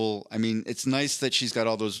Amanda's level. I mean, it's nice that she's got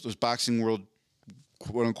all those boxing world,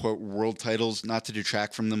 quote unquote, world titles, not to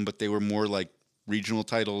detract from them, but they were more like regional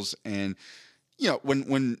titles. And,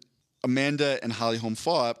 when Amanda and Holly Holm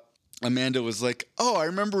fought, Amanda was like, "Oh, I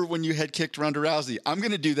remember when you head kicked Ronda Rousey. I'm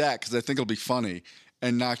going to do that because I think it'll be funny,"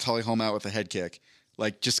 and knocked Holly Holm out with a head kick.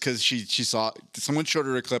 Like, just because she saw someone showed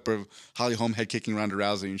her a clip of Holly Holm head kicking Ronda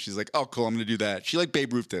Rousey, and she's like, "Oh, cool, I'm going to do that." She like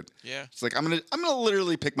Babe Ruthed it. Yeah. She's like, "I'm gonna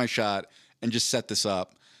literally pick my shot and just set this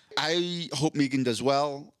up." I hope Megan does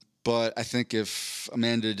well, but I think if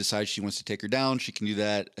Amanda decides she wants to take her down, she can do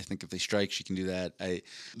that. I think if they strike, she can do that.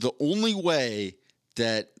 The only way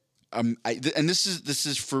that and this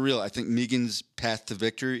is for real. I think Megan's path to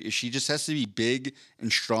victory is she just has to be big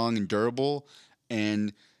and strong and durable,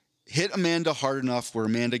 and hit Amanda hard enough where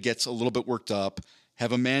Amanda gets a little bit worked up.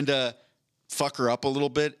 Have Amanda fuck her up a little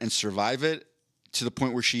bit and survive it to the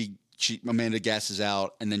point where Amanda gasses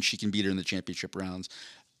out, and then she can beat her in the championship rounds.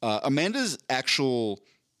 Amanda's actual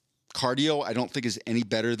cardio, I don't think, is any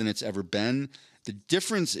better than it's ever been. The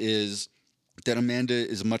difference is that Amanda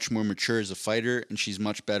is much more mature as a fighter, and she's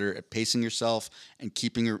much better at pacing herself and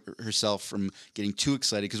keeping herself from getting too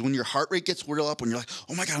excited. Because when your heart rate gets real up, when you're like,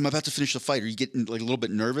 "Oh my God, I'm about to finish the fight," or you get like a little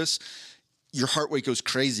bit nervous, your heart rate goes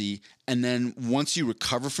crazy. And then once you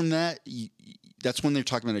recover from that, that's when they're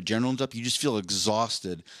talking about adrenaline's up. You just feel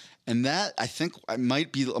exhausted. And that, I think,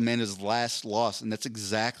 might be Amanda's last loss. And that's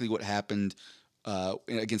exactly what happened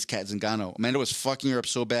against Kat Zingano. Amanda was fucking her up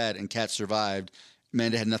so bad, and Kat survived.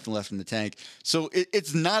 Amanda had nothing left in the tank. So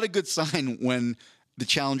it's not a good sign when the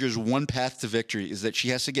challenger's one path to victory is that she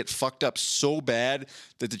has to get fucked up so bad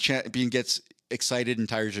that the champion gets excited and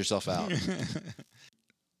tires herself out.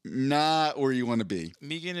 Not where you want to be.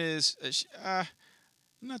 Megan is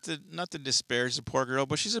not to disparage the poor girl,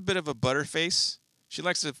 but she's a bit of a butterface. She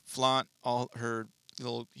likes to flaunt all her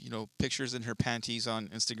little pictures in her panties on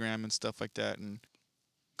Instagram and stuff like that. And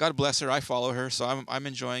God bless her, I follow her, so I'm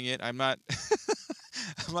enjoying it. I'm not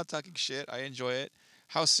I'm not talking shit. I enjoy it.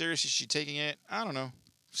 How serious is she taking it? I don't know.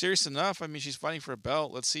 Serious enough. I mean, she's fighting for a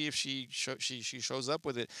belt. Let's see if she shows up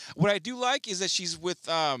with it. What I do like is that she's with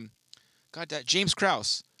James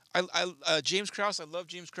Krause. James Krause. I love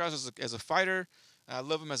James Krause as a fighter. I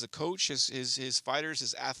love him as a coach. His fighters,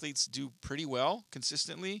 his athletes do pretty well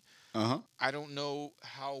consistently. I don't know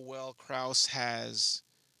how well Krause has,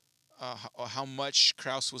 how much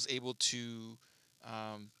Krause was able to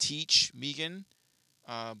teach Megan.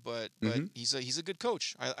 But he's a good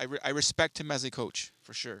coach. I respect him as a coach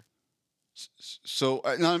for sure. So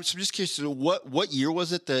now I'm just curious. What year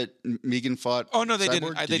was it that Megan fought? Oh no, they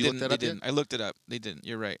Cyborg? didn't. They didn't. I looked it up. They didn't.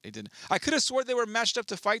 You're right. They didn't. I could have swore they were matched up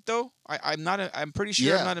to fight though. I'm not. I'm pretty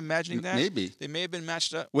sure. I'm not imagining that. Maybe they may have been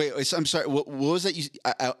matched up. Wait. I'm sorry. What was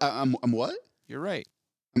that? I'm what? You're right.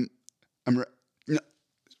 I'm. No,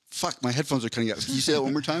 fuck. My headphones are cutting out. Can you say that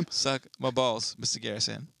one more time? Suck my balls, Mr.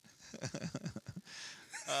 Garrison.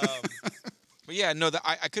 But yeah, no,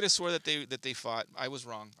 I could have swore that they fought. I was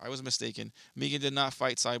wrong. I was mistaken. Megan did not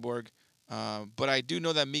fight Cyborg, but I do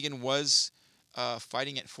know that Megan was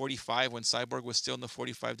fighting at 45 when Cyborg was still in the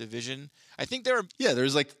 45 division. I think there were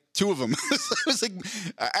there's like two of them. I was like,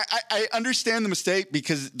 I understand the mistake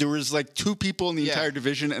because there was like two people in the entire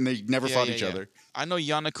division and they never fought each other. I know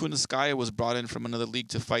Yana Kunitskaya was brought in from another league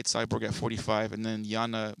to fight Cyborg at 45, and then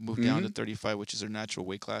Yana moved down to 35, which is her natural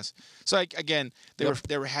weight class. So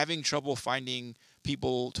they were having trouble finding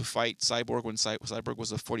people to fight Cyborg when Cyborg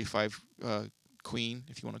was a 45 queen,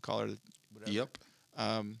 if you want to call her. Whatever. Yep.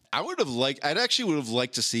 I'd actually would have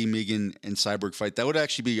liked to see Megan and Cyborg fight. That would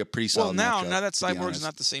actually be a pretty solid matchup. Now that Cyborg's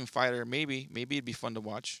not the same fighter, maybe it'd be fun to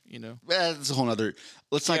watch. That's a whole other.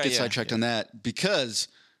 Let's not get sidetracked on that because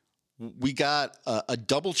we got a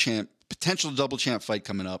potential double champ fight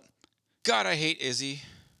coming up. God, I hate Izzy.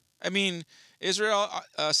 I mean, Israel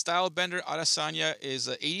Stylebender Adesanya is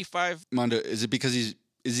 85. Mondo, is it because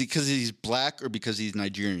he's black or because he's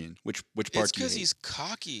Nigerian? Which part? It's because he's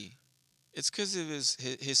cocky. It's because of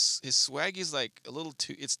his swag is like a little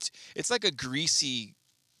too. It's like a greasy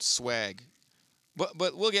swag,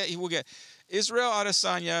 but we'll get Israel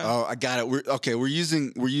Adesanya. Oh, I got it. We're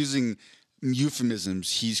using euphemisms.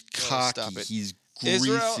 He's cocky. He's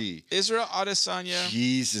greasy. Israel Adesanya.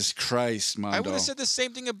 Jesus Christ, Mondo. I would have said the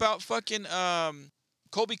same thing about fucking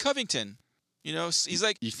Colby Covington. He's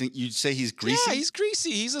like. You think you'd say he's greasy? Yeah, he's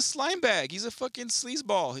greasy. He's a slime bag. He's a fucking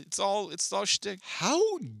sleazeball. It's all shtick. How?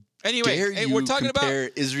 Anyway, we're talking about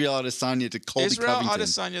Israel Adesanya to Colby Covington.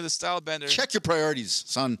 Israel Adesanya, the Stylebender. Check your priorities,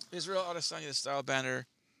 son. Israel Adesanya, the Stylebender,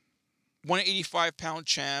 185-pound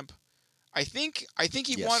champ. I think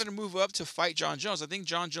he wanted to move up to fight John Jones. I think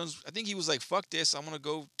he was like, fuck this, I'm going to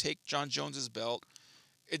go take John Jones's belt.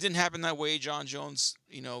 It didn't happen that way. John Jones,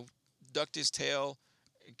 ducked his tail,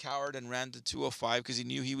 cowered and ran to 205 because he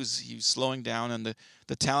knew he was slowing down and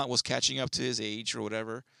the talent was catching up to his age or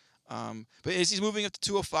whatever. But as he's moving up to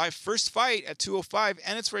 205, first fight at 205,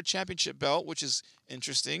 and it's for a championship belt, which is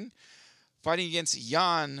interesting. Fighting against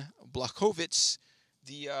Jan Blachowicz,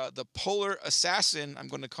 the polar assassin, I'm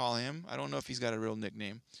going to call him. I don't know if he's got a real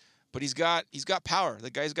nickname, but he's got power. The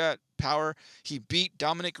guy's got power. He beat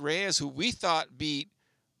Dominic Reyes, who we thought beat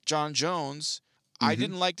John Jones. I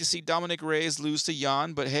didn't like to see Dominic Reyes lose to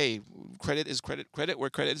Jan, but hey, credit is credit where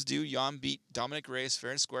credit is due. Jan beat Dominic Reyes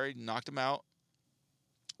fair and square. He knocked him out.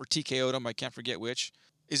 Or TKO'd him. I can't forget which.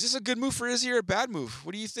 Is this a good move for Izzy or a bad move?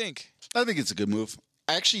 What do you think? I think it's a good move.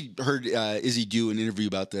 I actually heard Izzy do an interview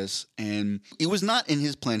about this, and it was not in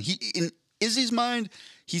his plan. In Izzy's mind,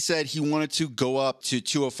 he said he wanted to go up to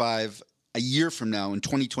 205 a year from now in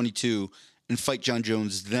 2022 and fight John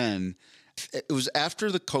Jones then. It was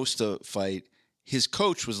after the Costa fight. His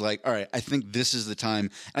coach was like, all right, I think this is the time.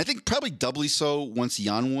 And I think probably doubly so once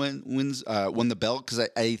Jan won the belt, because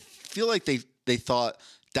I feel like they thought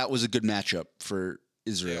that was a good matchup for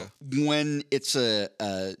Israel. Yeah. When it's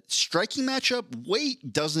a striking matchup,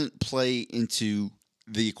 weight doesn't play into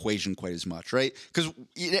the equation quite as much, right?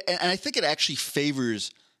 And I think it actually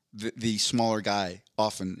favors the smaller guy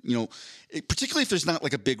often, particularly if there's not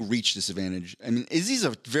like a big reach disadvantage. I mean, Izzy's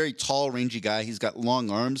a very tall, rangy guy. He's got long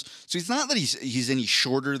arms. So it's not that he's any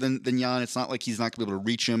shorter than Jan. It's not like he's not going to be able to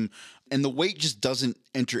reach him. And the weight just doesn't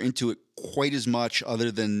enter into it quite as much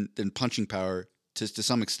other than punching power to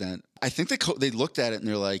some extent. I think they looked at it and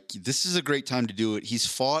they're like, this is a great time to do it. He's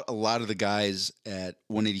fought a lot of the guys at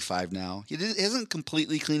 185 now. He hasn't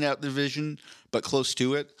completely cleaned out the division, but close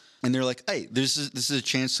to it. And they're like, hey, this is a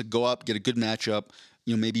chance to go up, get a good matchup,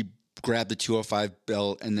 maybe grab the 205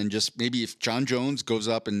 belt, and then just maybe if John Jones goes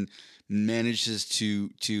up and manages to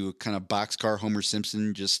kind of boxcar Homer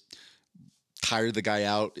Simpson, just tire the guy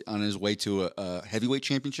out on his way to a heavyweight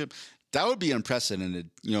championship, that would be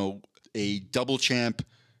unprecedented. A double champ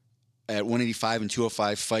at 185 and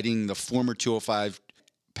 205 fighting the former 205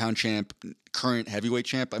 pound champ, current heavyweight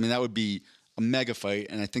champ. I mean, that would be a mega fight,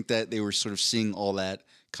 and I think that they were sort of seeing all that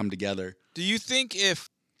come together. Do you think if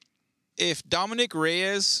Dominic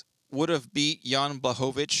Reyes would have beat Jan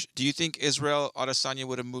Blachowicz, do you think Israel Adesanya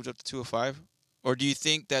would have moved up to 205? Or do you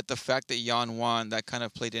think that the fact that Jan won, that kind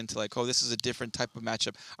of played into like, oh, this is a different type of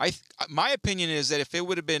matchup? My opinion is that if it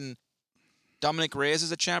would have been Dominic Reyes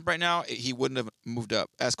as a champ right now, he wouldn't have moved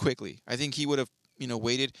up as quickly. I think he would have,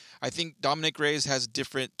 waited. I think Dominic Reyes has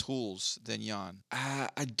different tools than Jan.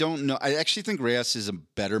 I don't know. I actually think Reyes is a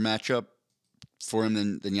better matchup for him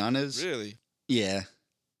than Jan is. Really? Yeah.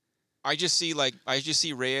 I just see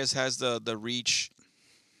Reyes has the reach,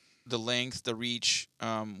 the length, the reach,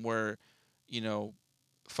 where,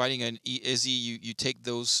 fighting an Izzy, you take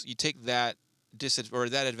that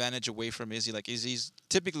that advantage away from Izzy. Like Izzy's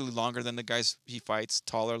typically longer than the guys he fights,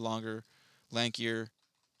 taller, longer, lankier.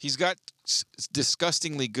 He's got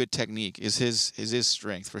disgustingly good technique. Is his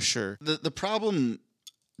strength for sure. The problem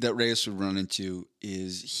that Reyes would run into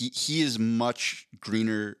is he is much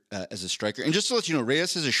greener as a striker. And just to let you know,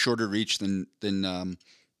 Reyes has a shorter reach than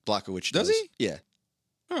Blachowicz does. Does he? Yeah.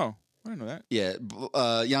 Oh, I didn't know that. Yeah.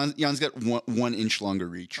 Jan's got 1 inch longer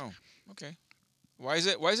reach. Oh, okay. Why is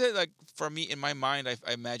it like, for me, in my mind,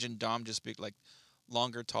 I imagine Dom just big, like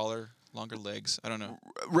longer, taller, longer legs. I don't know.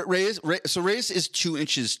 Reyes is 2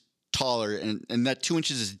 inches taller, and that 2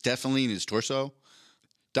 inches is definitely in his torso.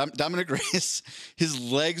 Dominic Reyes, his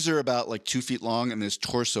legs are about like 2 feet long, and his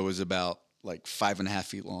torso is about like 5.5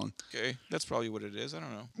 feet long. Okay, that's probably what it is. I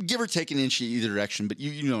don't know. Give or take an inch in either direction, but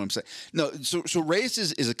you know what I'm saying. No, so Reyes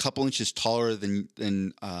is a couple inches taller than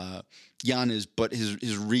Jan is, but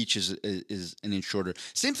his reach is an inch shorter.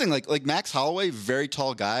 Same thing like Max Holloway, very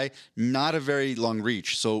tall guy, not a very long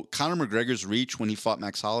reach. So Conor McGregor's reach when he fought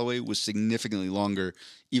Max Holloway was significantly longer,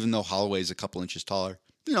 even though Holloway is a couple inches taller.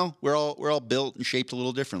 We're all built and shaped a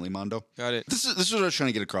little differently, Mondo. Got it. This is what I was trying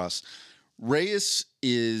to get across. Reyes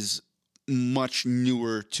is much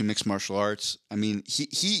newer to mixed martial arts. I mean,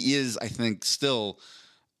 he is, I think, still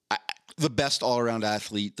the best all-around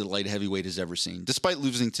athlete the light heavyweight has ever seen, despite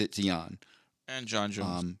losing to Jan and John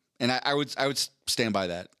Jones. And I would stand by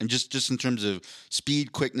that. And just in terms of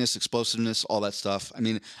speed, quickness, explosiveness, all that stuff. I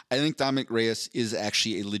mean, I think Dominic Reyes is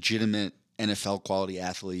actually a legitimate NFL quality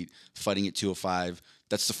athlete fighting at 205.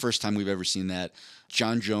 That's the first time we've ever seen that.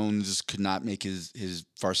 John Jones could not make his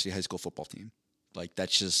varsity high school football team. Like,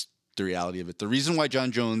 that's just the reality of it. The reason why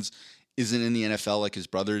John Jones isn't in the NFL like his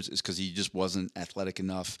brothers is because he just wasn't athletic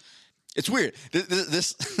enough. It's weird.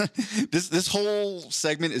 This whole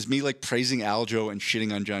segment is me like praising Aljo and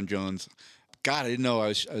shitting on John Jones. God, I didn't know I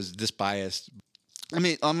was this biased. I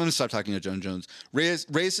mean, I'm going to stop talking about John Jones. Reyes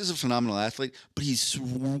is a phenomenal athlete, but he's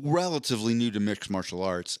relatively new to mixed martial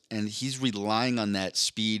arts, and he's relying on that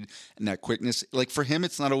speed and that quickness. Like, for him,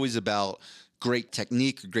 it's not always about great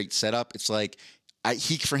technique or great setup. It's like,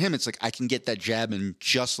 for him, it's like, I can get that jab in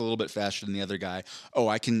just a little bit faster than the other guy. Oh,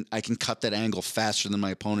 I can cut that angle faster than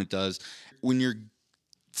my opponent does. When your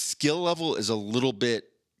skill level is a little bit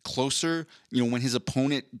closer, when his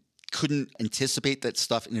opponent couldn't anticipate that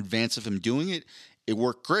stuff in advance of him doing it, it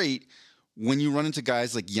worked great. When you run into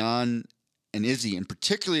guys like Jan and Izzy, and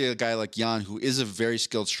particularly a guy like Jan, who is a very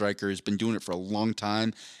skilled striker, has been doing it for a long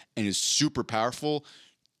time and is super powerful,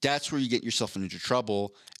 that's where you get yourself into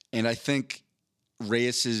trouble. And I think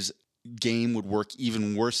Reyes's game would work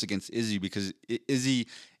even worse against Izzy, because Izzy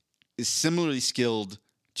is similarly skilled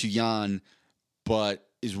to Jan, but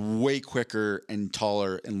is way quicker and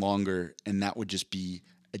taller and longer, and that would just be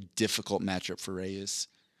a difficult matchup for Reyes.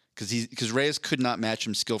 Because Reyes could not match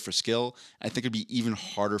him skill for skill. I think it'd be even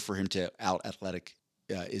harder for him to out-athletic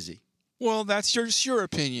Izzy. Well, that's just your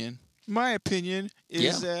opinion. My opinion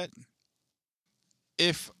is that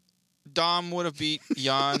if Dom would have beat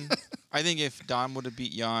Jan, I think if Dom would have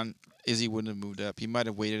beat Jan, Izzy wouldn't have moved up. He might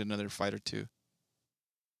have waited another fight or two.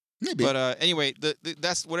 Maybe. But anyway,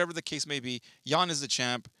 that's whatever the case may be. Jan is the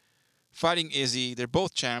champ, fighting Izzy. They're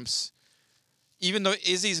both champs. Even though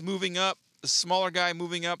Izzy's moving up, the smaller guy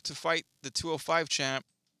moving up to fight the 205 champ,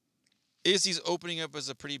 Izzy's opening up as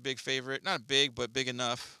a pretty big favorite. Not big, but big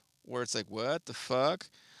enough where it's like, what the fuck?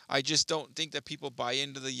 I just don't think that people buy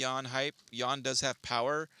into the Jan hype. Jan does have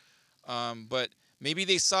power, but maybe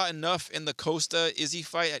they saw enough in the Costa-Izzy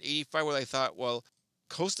fight at 85 where they thought, well,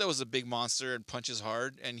 Costa was a big monster and punches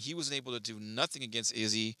hard, and he wasn't able to do nothing against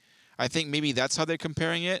Izzy. I think maybe that's how they're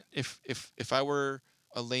comparing it. If I were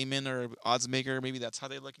a layman or odds maker, maybe that's how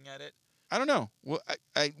they're looking at it. I don't know. Well,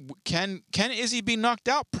 can Izzy be knocked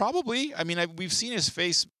out? Probably. I mean, we've seen his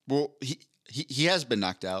face. Well, he has been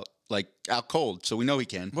knocked out, like out cold, so we know he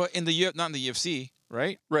can. Well, not in the UFC,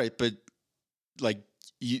 right? Right, but like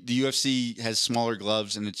the UFC has smaller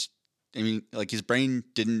gloves, and like his brain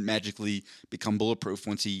didn't magically become bulletproof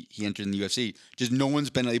once he entered in the UFC. Just no one's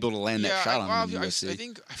been able to land that shot on him in the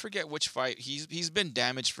UFC. I forget which fight. He's been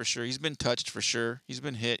damaged for sure. He's been touched for sure. He's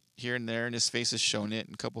been hit here and there, and his face has shown it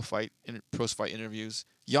in a couple post-fight interviews.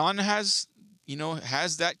 Jan has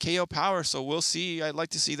that KO power, so we'll see. I'd like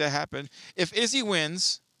to see that happen. If Izzy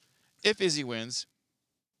wins,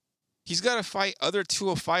 he's got to fight other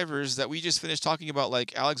 205ers that we just finished talking about,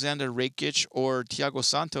 like Alexander Rakic or Thiago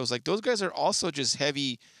Santos. Like, those guys are also just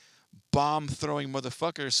heavy bomb-throwing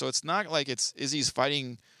motherfuckers. So it's not like Izzy's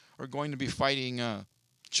fighting or going to be fighting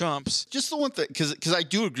chumps. Just the one thing, because I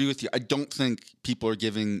do agree with you. I don't think people are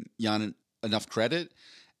giving Jan enough credit.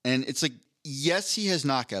 And it's like, yes, he has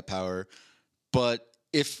knockout power, but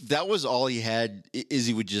if that was all he had,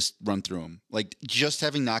 Izzy would just run through him. Like, just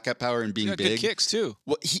having knockout power and being big. Good kicks, too.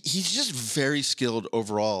 Well, he's just very skilled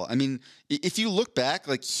overall. I mean, if you look back,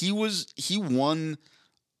 like, he won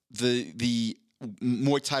the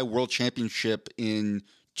Muay Thai World Championship in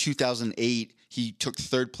 2008. He took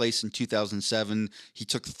third place in 2007. He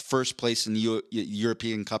took first place in the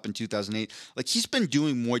European Cup in 2008. Like, he's been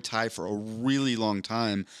doing Muay Thai for a really long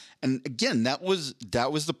time. And again, that was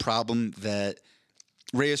the problem that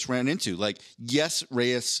Reyes ran into. Like, yes,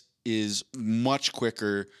 Reyes is much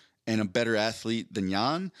quicker and a better athlete than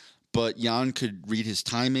Jan, but Jan could read his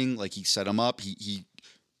timing. Like, he set him up. He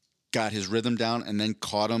got his rhythm down and then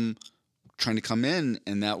caught him trying to come in,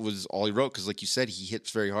 and that was all he wrote. Because, like you said, he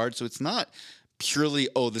hits very hard. So it's not purely,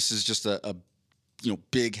 this is just a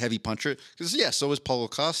big, heavy puncher. Because, so is Paulo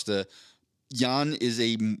Costa. Jan is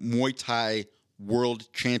a Muay Thai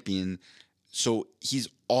world champion, so he's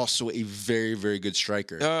also a very, very good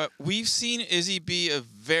striker. We've seen Izzy be a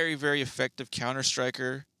very, very effective counter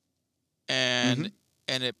striker, and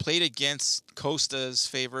it played against Costa's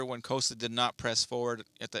favor when Costa did not press forward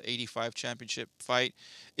at the 85 championship fight.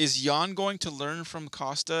 Is Jan going to learn from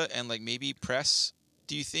Costa and maybe press?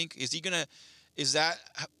 Do you think because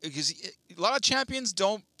a lot of champions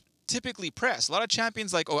don't typically press. A lot of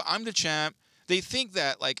champions I'm the champ. They think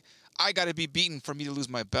that I got to be beaten for me to lose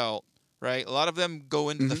my belt. Right, a lot of them go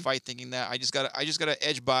into the fight thinking that I just gotta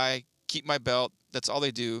edge by, keep my belt. That's all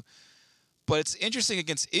they do. But it's interesting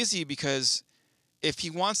against Izzy because if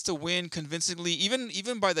he wants to win convincingly,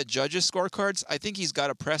 even by the judges' scorecards, I think he's got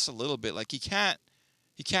to press a little bit. Like, he can't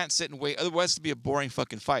sit and wait. Otherwise, it'd be a boring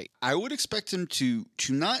fucking fight. I would expect him to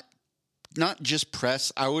not just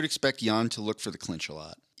press. I would expect Jan to look for the clinch a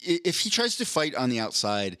lot. If he tries to fight on the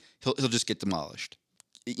outside, he'll just get demolished.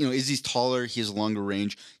 Izzy's taller. He has a longer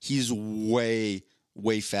range. He's way,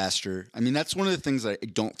 way faster. I mean, that's one of the things that I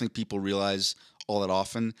don't think people realize all that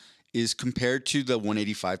often is compared to the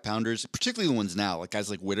 185 pounders, particularly the ones now, like guys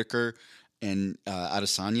like Whitaker and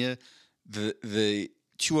Adesanya, the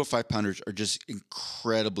 205 pounders are just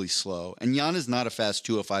incredibly slow. And Jan is not a fast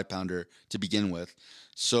 205 pounder to begin with.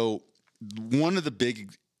 So one of the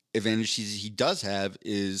big advantages he does have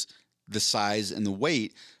is the size and the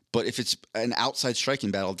weight. But if it's an outside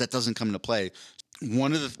striking battle, that doesn't come into play.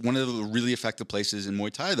 One of the really effective places in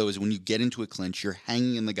Muay Thai, though, is when you get into a clinch, you're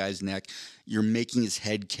hanging in the guy's neck, you're making his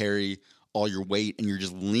head carry all your weight, and you're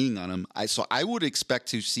just leaning on him. So I would expect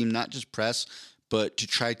to see him not just press, but to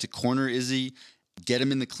try to corner Izzy, get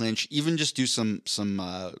him in the clinch, even just do some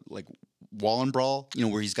like wall and brawl,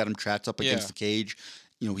 where he's got him trapped up against the cage.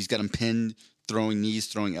 He's got him pinned, throwing knees,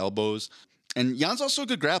 throwing elbows. And Jan's also a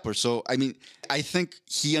good grappler. So, I mean, I think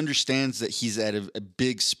he understands that he's at a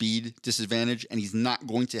big speed disadvantage, and he's not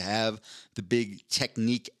going to have the big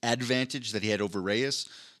technique advantage that he had over Reyes.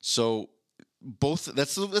 So,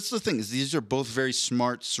 that's the thing, is these are both very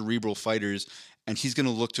smart, cerebral fighters, and he's going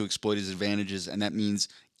to look to exploit his advantages, and that means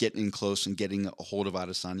getting in close and getting a hold of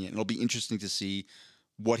Adesanya. And it'll be interesting to see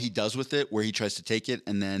what he does with it, where he tries to take it,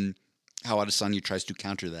 and then how Adesanya tries to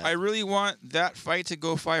counter that. I really want that fight to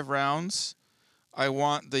go 5 rounds. I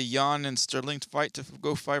want the Jan and Sterling fight to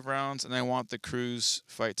go 5 rounds, and I want the Cruz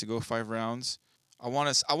fight to go 5 rounds. I want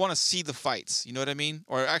to see the fights. You know what I mean?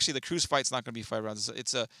 Or actually, the Cruz fight's not going to be 5 rounds.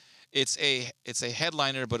 It's a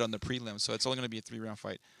headliner, but on the prelim, so it's only going to be a 3-round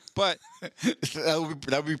fight. But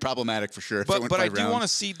that would be problematic for sure. But I do want to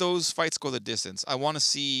see those fights go the distance. I want to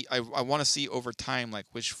see over time, like,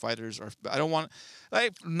 which fighters are. I don't want,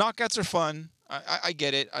 like, knockouts are fun. I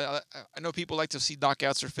get it. I know people like to see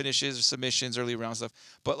knockouts or finishes or submissions, early round stuff.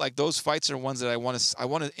 But like, those fights are ones that I want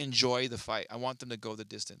to enjoy the fight. I want them to go the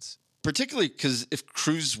distance. Particularly because if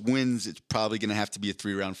Cruz wins, it's probably going to have to be a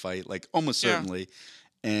 3-round fight, like almost certainly.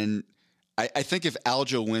 Yeah. And I think if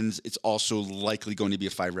Aljo wins, it's also likely going to be a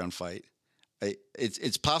 5-round fight.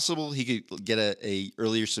 It's possible he could get a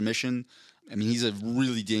earlier submission. I mean, he's a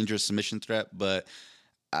really dangerous submission threat, but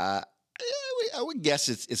I would guess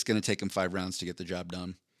it's going to take him 5 rounds to get the job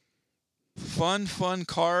done. Fun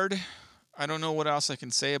card. I don't know what else I can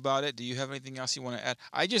say about it. Do you have anything else you want to add?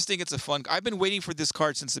 I just think it's a fun. I've been waiting for this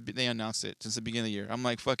card since they announced it, since the beginning of the year. I'm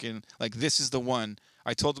like, this is the one.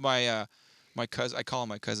 I told my cousin. I call him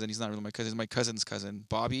my cousin. He's not really my cousin. He's my cousin's cousin,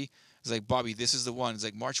 Bobby. He's like, Bobby, this is the one. It's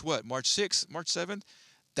like, March what? March 6th? March 7th?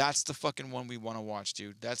 That's the fucking one we want to watch,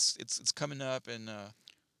 dude. It's coming up, and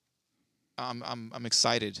I'm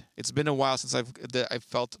excited. It's been a while since I've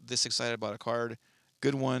felt this excited about a card.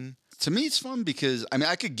 Good one. To me, it's fun because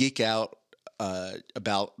I could geek out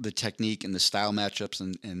about the technique and the style matchups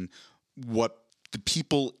and what the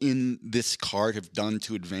people in this card have done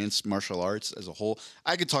to advance martial arts as a whole.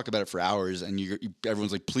 I could talk about it for hours, and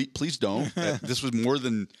everyone's like, please don't. This was more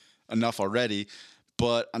than enough already.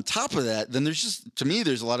 But on top of that, then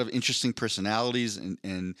there's a lot of interesting personalities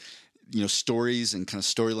and stories and kind of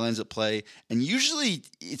storylines at play. And usually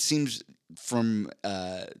it seems, from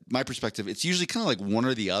my perspective, it's usually kind of like one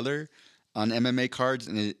or the other on MMA cards.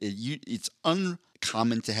 And it's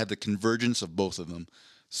uncommon to have the convergence of both of them.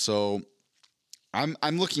 So I'm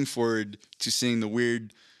looking forward to seeing the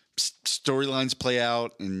weird storylines play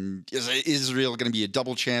out. And is Israel going to be a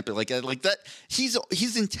double champ? Like that,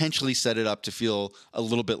 he's intentionally set it up to feel a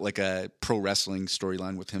little bit like a pro wrestling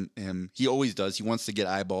storyline with him. He always does. He wants to get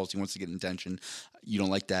eyeballs. He wants to get attention. You don't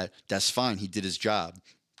like that? That's fine. He did his job.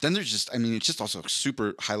 Then there's it's just also a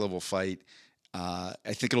super high level fight. I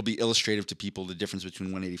think it'll be illustrative to people, the difference between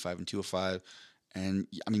 185 and 205. And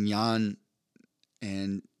Jan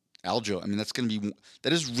and Aljo,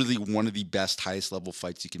 that is really one of the best, highest level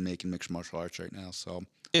fights you can make in mixed martial arts right now. So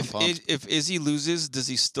if Izzy loses, does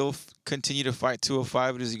he still continue to fight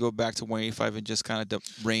 205, or does he go back to 185 and just kind of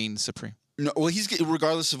reign supreme? No, well, he's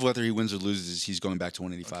regardless of whether he wins or loses, he's going back to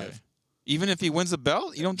 185. Okay. Even if he wins the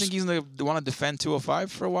belt, you don't think he's going to want to defend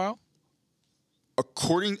 205 for a while?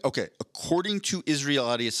 According to Israel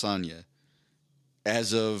Adesanya,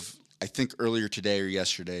 as of I think earlier today or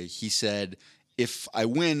yesterday, he said, if I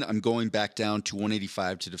win, I'm going back down to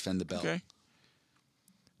 185 to defend the belt. Okay.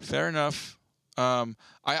 Fair enough.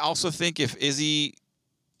 I also think if Izzy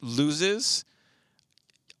loses,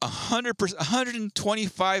 100%,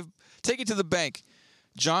 125, take it to the bank.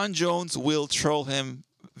 John Jones will troll him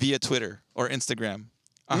via Twitter or Instagram.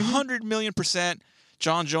 100 million%.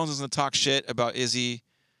 John Jones is going to talk shit about Izzy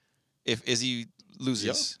if Izzy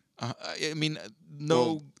loses. Yep.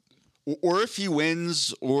 No. Or if he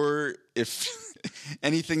wins, or if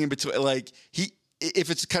anything in between. Like,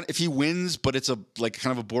 if he wins, but it's a like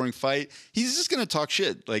kind of a boring fight, he's just gonna talk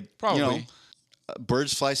shit. Like Probably.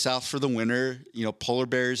 Birds fly south for the winter. Polar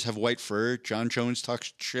bears have white fur. John Jones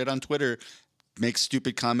talks shit on Twitter, makes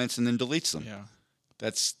stupid comments, and then deletes them. Yeah.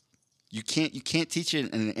 That's you can't teach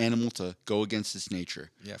an animal to go against its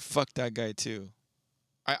nature. Yeah. Fuck that guy too.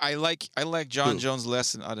 I like John Jones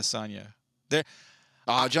less than Adesanya.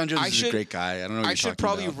 John Jones is a great guy. I don't know what I you're should talking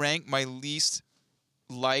probably about. rank my least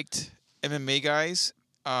liked MMA guys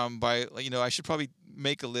by I should probably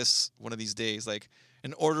make a list one of these days, like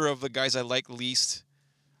in order of the guys I like least.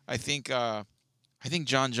 I think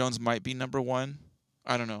John Jones might be number one.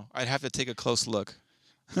 I don't know. I'd have to take a close look.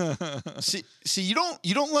 see, you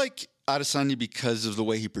don't like Adesanya because of the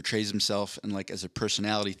way he portrays himself and like as a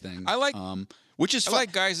personality thing. I like which is I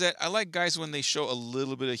like guys when they show a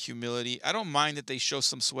little bit of humility. I don't mind that they show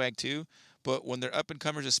some swag too, but when they're up and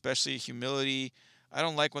comers, especially humility, I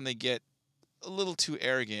don't like when they get a little too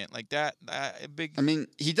arrogant like that. I mean,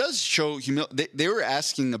 he does show humility. They were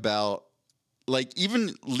asking about, like,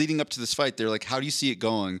 even leading up to this fight, they're like, how do you see it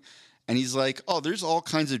going? And he's like, oh, there's all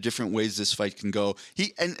kinds of different ways this fight can go.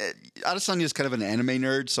 Adesanya is kind of an anime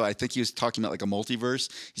nerd, so I think he was talking about like a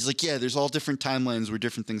multiverse. He's like, yeah, there's all different timelines where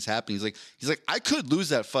different things happen. He's like, I could lose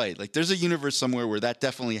that fight. Like, there's a universe somewhere where that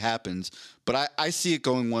definitely happens, but I see it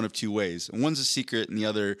going one of two ways. And one's a secret, and the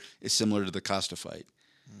other is similar to the Costa fight.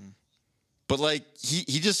 But like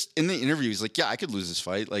he just in the interview, he's like, yeah, I could lose this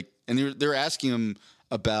fight. Like, and they're asking him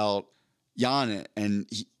about Jan, and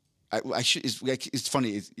it's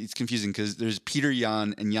funny. It's confusing because there's Peter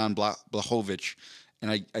Yan and Jan Blachowicz,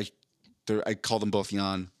 and I call them both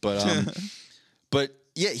Jan, but but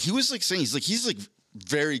yeah, he was like saying he's like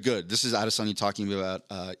very good. This is Adesanya talking about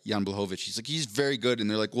Jan Blachowicz. He's like, he's very good, and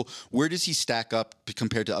they're like, well, where does he stack up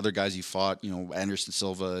compared to other guys you fought? Anderson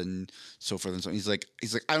Silva and so forth and so on. He's like,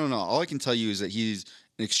 I don't know. All I can tell you is that he's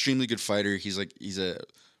an extremely good fighter. He's a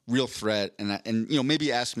real threat, and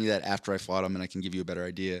maybe ask me that after I fought him, and I can give you a better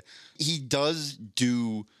idea. He does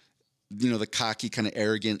do, the cocky, kind of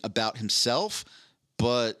arrogant about himself,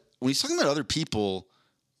 but when he's talking about other people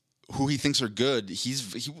who he thinks are good,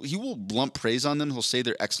 he will lump praise on them. He'll say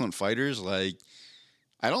they're excellent fighters. Like,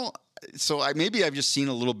 maybe I've just seen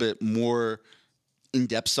a little bit more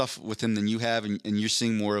in-depth stuff with him than you have, and you're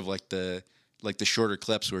seeing more of like the shorter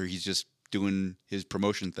clips where he's just doing his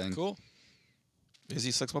promotion thing. Cool.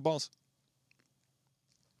 Izzy sucks my balls.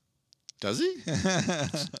 Does he?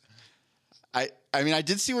 I mean, I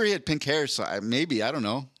did see where he had pink hair, so I don't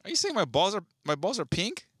know. Are you saying my balls are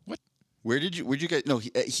pink? What? Where'd you get? No,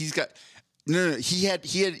 he's got. No. He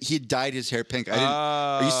had dyed his hair pink.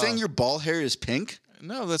 Are you saying your ball hair is pink?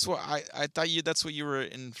 No, that's what I thought that's what you were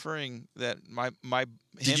inferring, that my.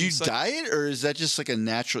 Did you dye it, or is that just like a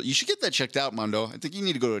natural? You should get that checked out, Mondo. I think you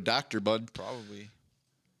need to go to a doctor, bud. Probably.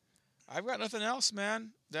 I've got nothing else, man.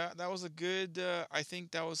 That was a good. I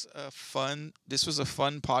think that was a fun. This was a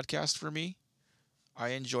fun podcast for me. I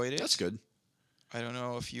enjoyed it. That's good. I don't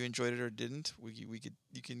know if you enjoyed it or didn't.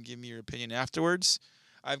 You can give me your opinion afterwards.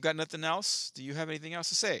 I've got nothing else. Do you have anything else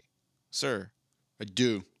to say, sir? I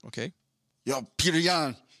do. Okay. Yo, Peter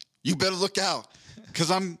Yan, you better look out,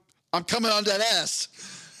 because I'm coming on that ass.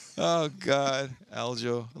 Oh God,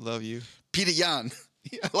 Aljo, I love you, Peter Yan.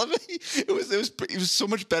 I love it. It was so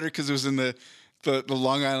much better because it was in the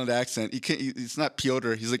Long Island accent. It's not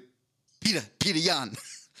Piotr. He's like, Peter Yan.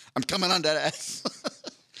 I'm coming on that ass.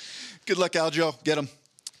 Good luck, Aljo. Get him.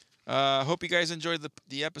 Hope you guys enjoyed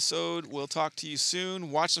the episode. We'll talk to you soon.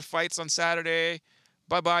 Watch the fights on Saturday.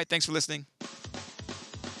 Bye-bye. Thanks for listening.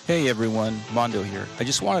 Hey everyone, Mondo here. I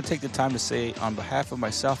just want to take the time to say on behalf of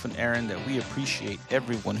myself and Aaron that we appreciate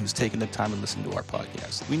everyone who's taken the time to listen to our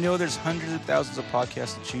podcast. We know there's hundreds of thousands of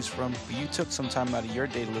podcasts to choose from, but you took some time out of your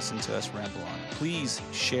day to listen to us ramble on. Please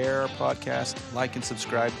share our podcast, like and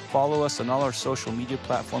subscribe, follow us on all our social media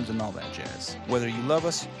platforms and all that jazz. Whether you love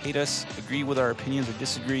us, hate us, agree with our opinions or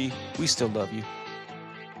disagree, we still love you.